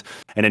event,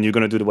 and then you're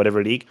going to do the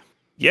whatever league.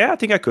 Yeah, I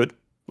think I could.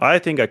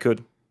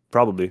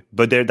 Probably.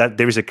 But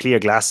there is a clear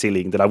glass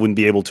ceiling that I wouldn't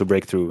be able to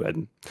break through,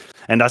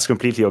 and that's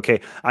completely okay.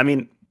 I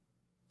mean,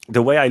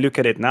 the way I look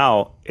at it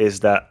now is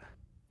that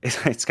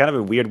it's kind of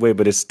a weird way,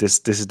 but this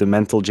is the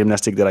mental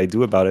gymnastic that I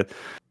do about it.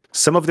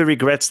 Some of the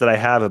regrets that I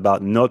have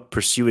about not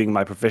pursuing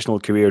my professional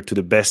career to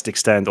the best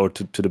extent or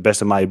to the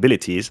best of my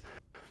abilities,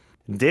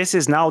 this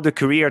is now the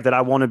career that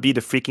I want to be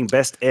the freaking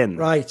best in.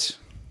 Right.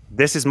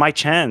 This is my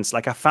chance.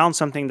 Like I found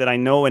something that I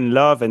know and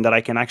love and that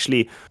I can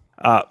actually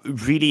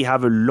really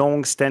have a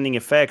long-standing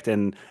effect.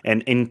 And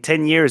in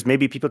 10 years,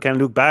 maybe people can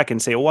look back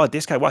and say, oh, wow,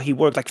 this guy, he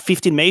worked like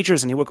 15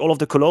 majors and he worked all of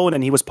the Cologne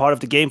and he was part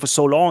of the game for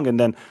so long. And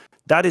then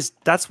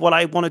that's what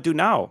I want to do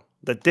now.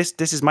 That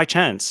this is my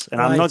chance,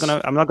 and right.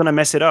 I'm not gonna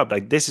mess it up.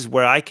 Like this is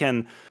where I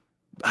can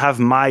have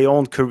my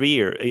own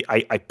career.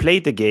 I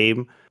played the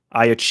game.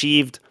 I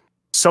achieved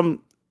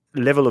some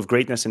level of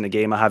greatness in the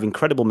game. I have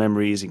incredible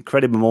memories,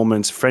 incredible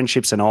moments,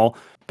 friendships, and all.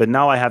 But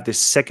now I have this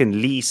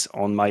second lease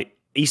on my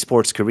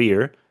esports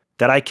career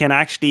that I can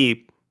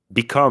actually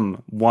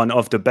become one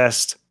of the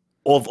best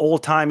of all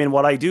time in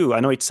what I do.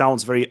 I know it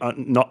sounds very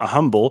not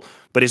humble,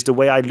 but it's the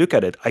way I look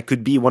at it. I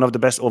could be one of the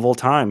best of all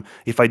time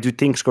if I do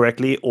things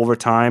correctly over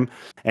time.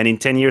 And in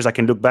 10 years, I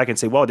can look back and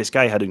say, wow, this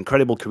guy had an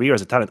incredible career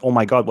as a talent. Oh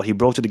my God, what he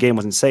brought to the game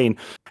was insane.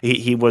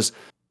 He was...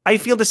 I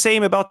feel the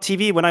same about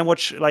TV when I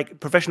watch like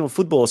professional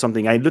football or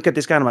something. I look at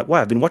this guy and I'm like,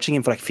 wow, I've been watching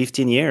him for like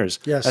 15 years.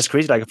 Yes. That's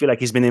crazy. Like I feel like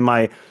he's been in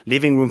my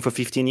living room for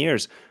 15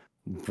 years.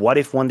 What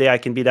if one day I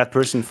can be that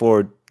person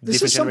for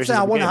this is something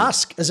I want to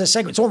ask as a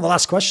segment. It's one of the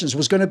last questions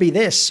was going to be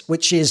this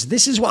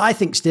is what I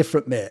think's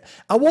different, mate.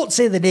 I won't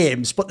say the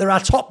names, but there are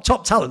top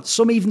talents,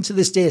 some even to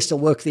this day still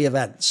work the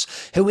events,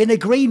 who in a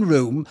green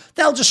room,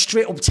 they'll just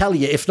straight up tell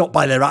you, if not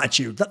by their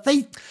attitude, that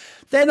they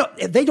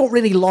don't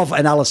really love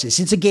analysis.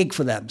 It's a gig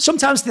for them.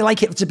 Sometimes they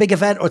like it if it's a big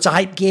event or it's a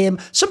hype game.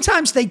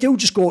 Sometimes they do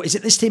just go, is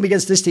it this team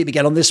against this team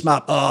again on this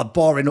map? Oh,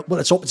 boring. Well,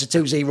 let's hope it's a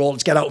 2-0.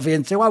 Let's get out of here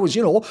in 2 hours,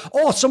 you know.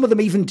 Or some of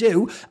them even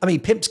do. I mean,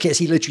 Pimp's case,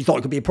 he literally thought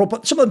it could be a pro,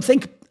 but some of them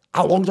think,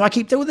 how long do I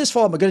keep doing this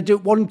for? Am I going to do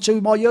it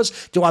 1-2 more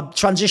years? Do I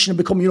transition and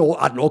become, you know,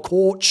 I don't know,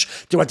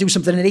 coach? Do I do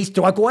something in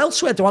do I go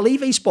elsewhere? Do I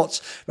leave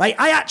esports? Right?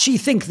 I actually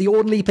think the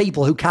only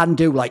people who can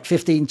do like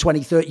 15,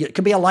 20, 30, it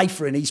can be a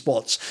lifer in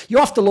esports. You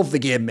have to love the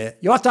game, mate.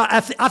 You have to, I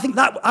think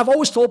that, I've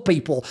always told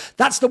people,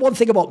 that's the one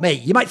thing about me.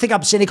 You might think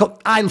I'm cynical.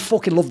 I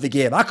fucking love the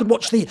game. I could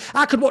watch like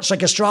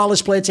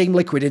Astralis play Team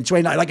Liquid in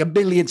 29 like a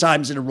million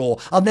times in a row.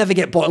 I'll never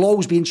get bored. It'll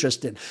always be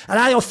interesting. And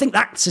I think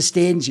that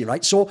sustains you,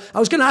 right? So I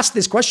was going to ask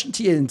this question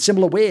to you in a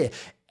similar way.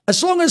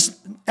 As long as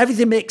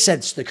everything makes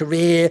sense, the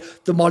career,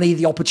 the money,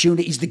 the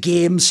opportunities, the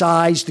game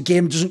size, the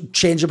game doesn't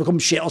change or become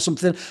shit or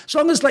something. As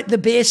long as like the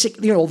basic,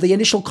 the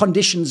initial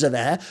conditions are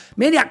there,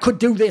 Maniac could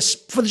do this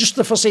for just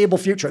the foreseeable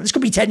future. This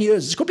could be 10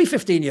 years. This could be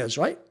 15 years,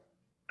 right?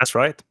 That's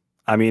right.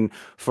 I mean,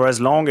 for as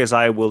long as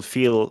I will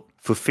feel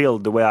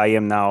fulfilled the way I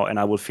am now, and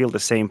I will feel the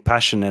same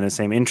passion and the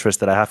same interest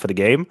that I have for the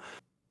game,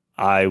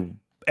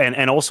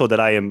 and also that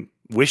I am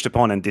wished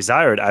upon and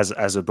desired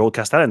as a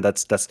broadcast talent.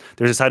 There's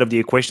a side of the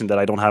equation that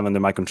I don't have under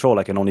my control.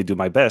 I can only do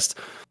my best.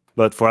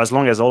 But for as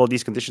long as all of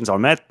these conditions are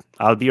met,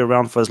 I'll be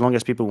around for as long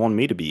as people want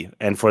me to be,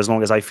 and for as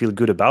long as I feel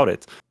good about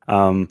it.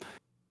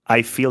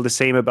 I feel the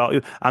same about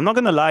you. I'm not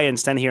going to lie and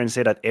stand here and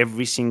say that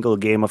every single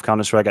game of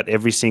Counter-Strike at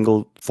every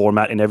single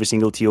format in every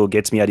single TO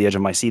gets me at the edge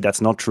of my seat. That's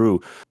not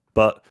true.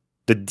 But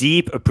the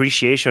deep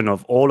appreciation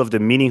of all of the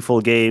meaningful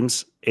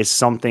games is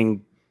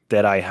something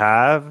that I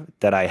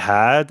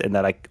had, and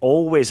that I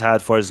always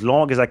had for as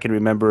long as I can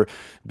remember,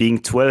 being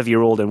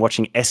 12-year-old and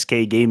watching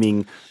SK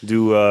Gaming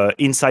do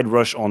Inside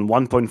Rush on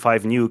 1.5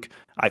 nuke.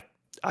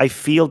 I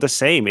feel the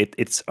same.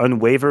 It's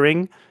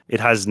unwavering. It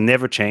has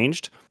never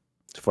changed.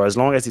 For as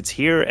long as it's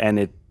here and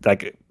it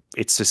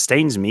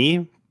sustains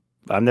me,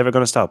 I'm never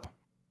going to stop.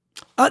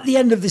 At the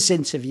end of this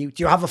interview,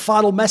 do you have a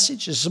final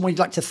message? Is someone you'd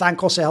like to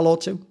thank or say hello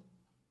to?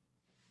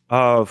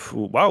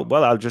 Wow.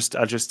 Well, I'll just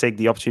take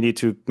the opportunity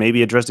to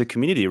maybe address the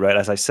community, right?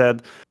 As I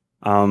said,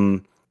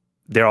 there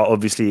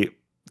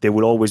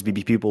will always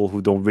be people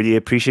who don't really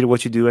appreciate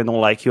what you do and don't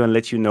like you and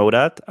let you know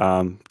that.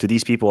 To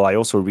these people, I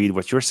also read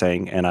what you're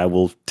saying, and I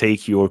will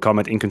take your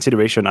comment in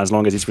consideration as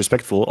long as it's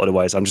respectful.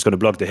 Otherwise, I'm just going to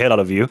block the hell out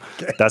of you.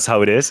 That's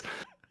how it is.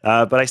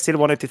 But I still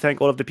wanted to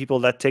thank all of the people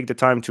that take the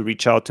time to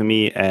reach out to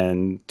me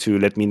and to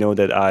let me know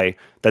that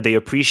they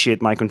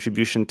appreciate my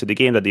contribution to the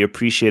game, that they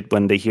appreciate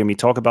when they hear me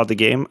talk about the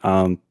game.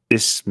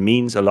 This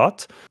means a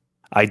lot.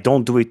 I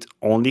don't do it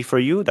only for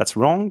you. That's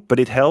wrong, but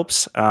it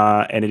helps.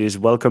 And it is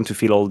welcome to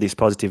feel all these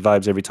positive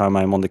vibes every time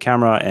I'm on the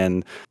camera.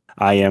 And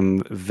I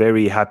am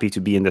very happy to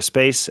be in the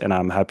space, and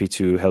I'm happy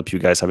to help you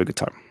guys have a good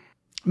time.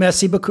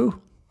 Merci beaucoup.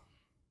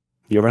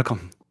 You're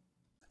welcome.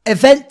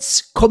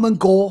 Events come and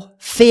go,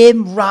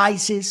 fame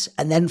rises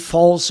and then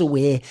falls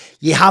away.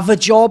 You have a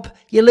job,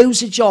 you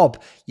lose a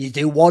job. You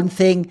do one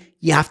thing,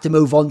 you have to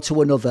move on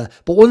to another.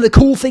 But one of the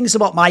cool things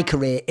about my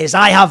career is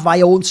I have my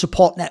own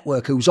support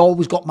network who's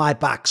always got my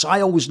back. So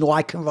I always know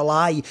I can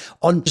rely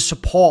on the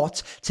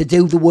support to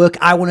do the work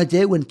I want to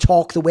do and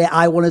talk the way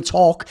I want to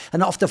talk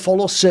and not have to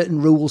follow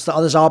certain rules that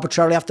others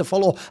arbitrarily have to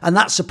follow. And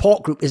that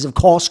support group is, of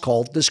course,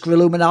 called the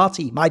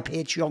Illuminati, my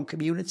Patreon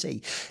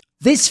community.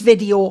 This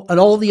video and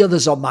all the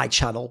others on my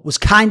channel was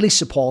kindly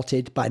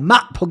supported by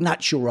Matt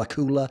Pugnaccio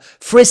Rakula,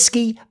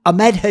 Frisky,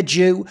 Ahmed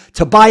Haju,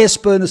 Tobias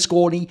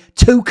Bernasconi,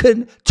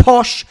 Toucan,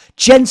 Tosh,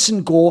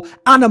 Jensen Gore,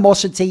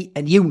 Animosity,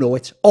 and you know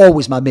it,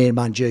 always my main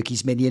man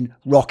Jerky's minion,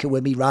 rocking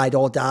with me, ride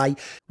or die.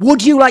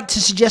 Would you like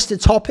to suggest a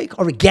topic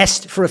or a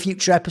guest for a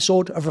future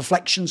episode of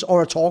Reflections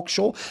or a talk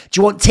show?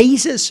 Do you want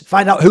teasers?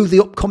 Find out who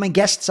the upcoming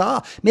guests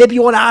are. Maybe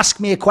you want to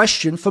ask me a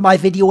question for my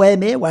video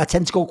AMA where I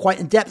tend to go quite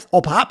in depth,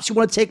 or perhaps you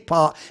want to take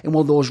part in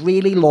one of those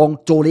really long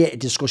donated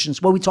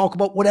discussions where we talk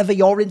about whatever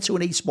you're into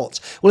in esports.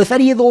 Well, if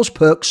any of those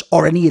perks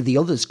or any of the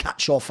others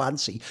catch your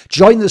fancy,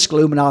 join the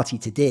Illuminati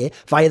today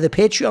via the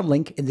Patreon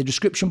link in the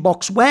description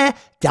box where?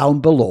 Down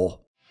below.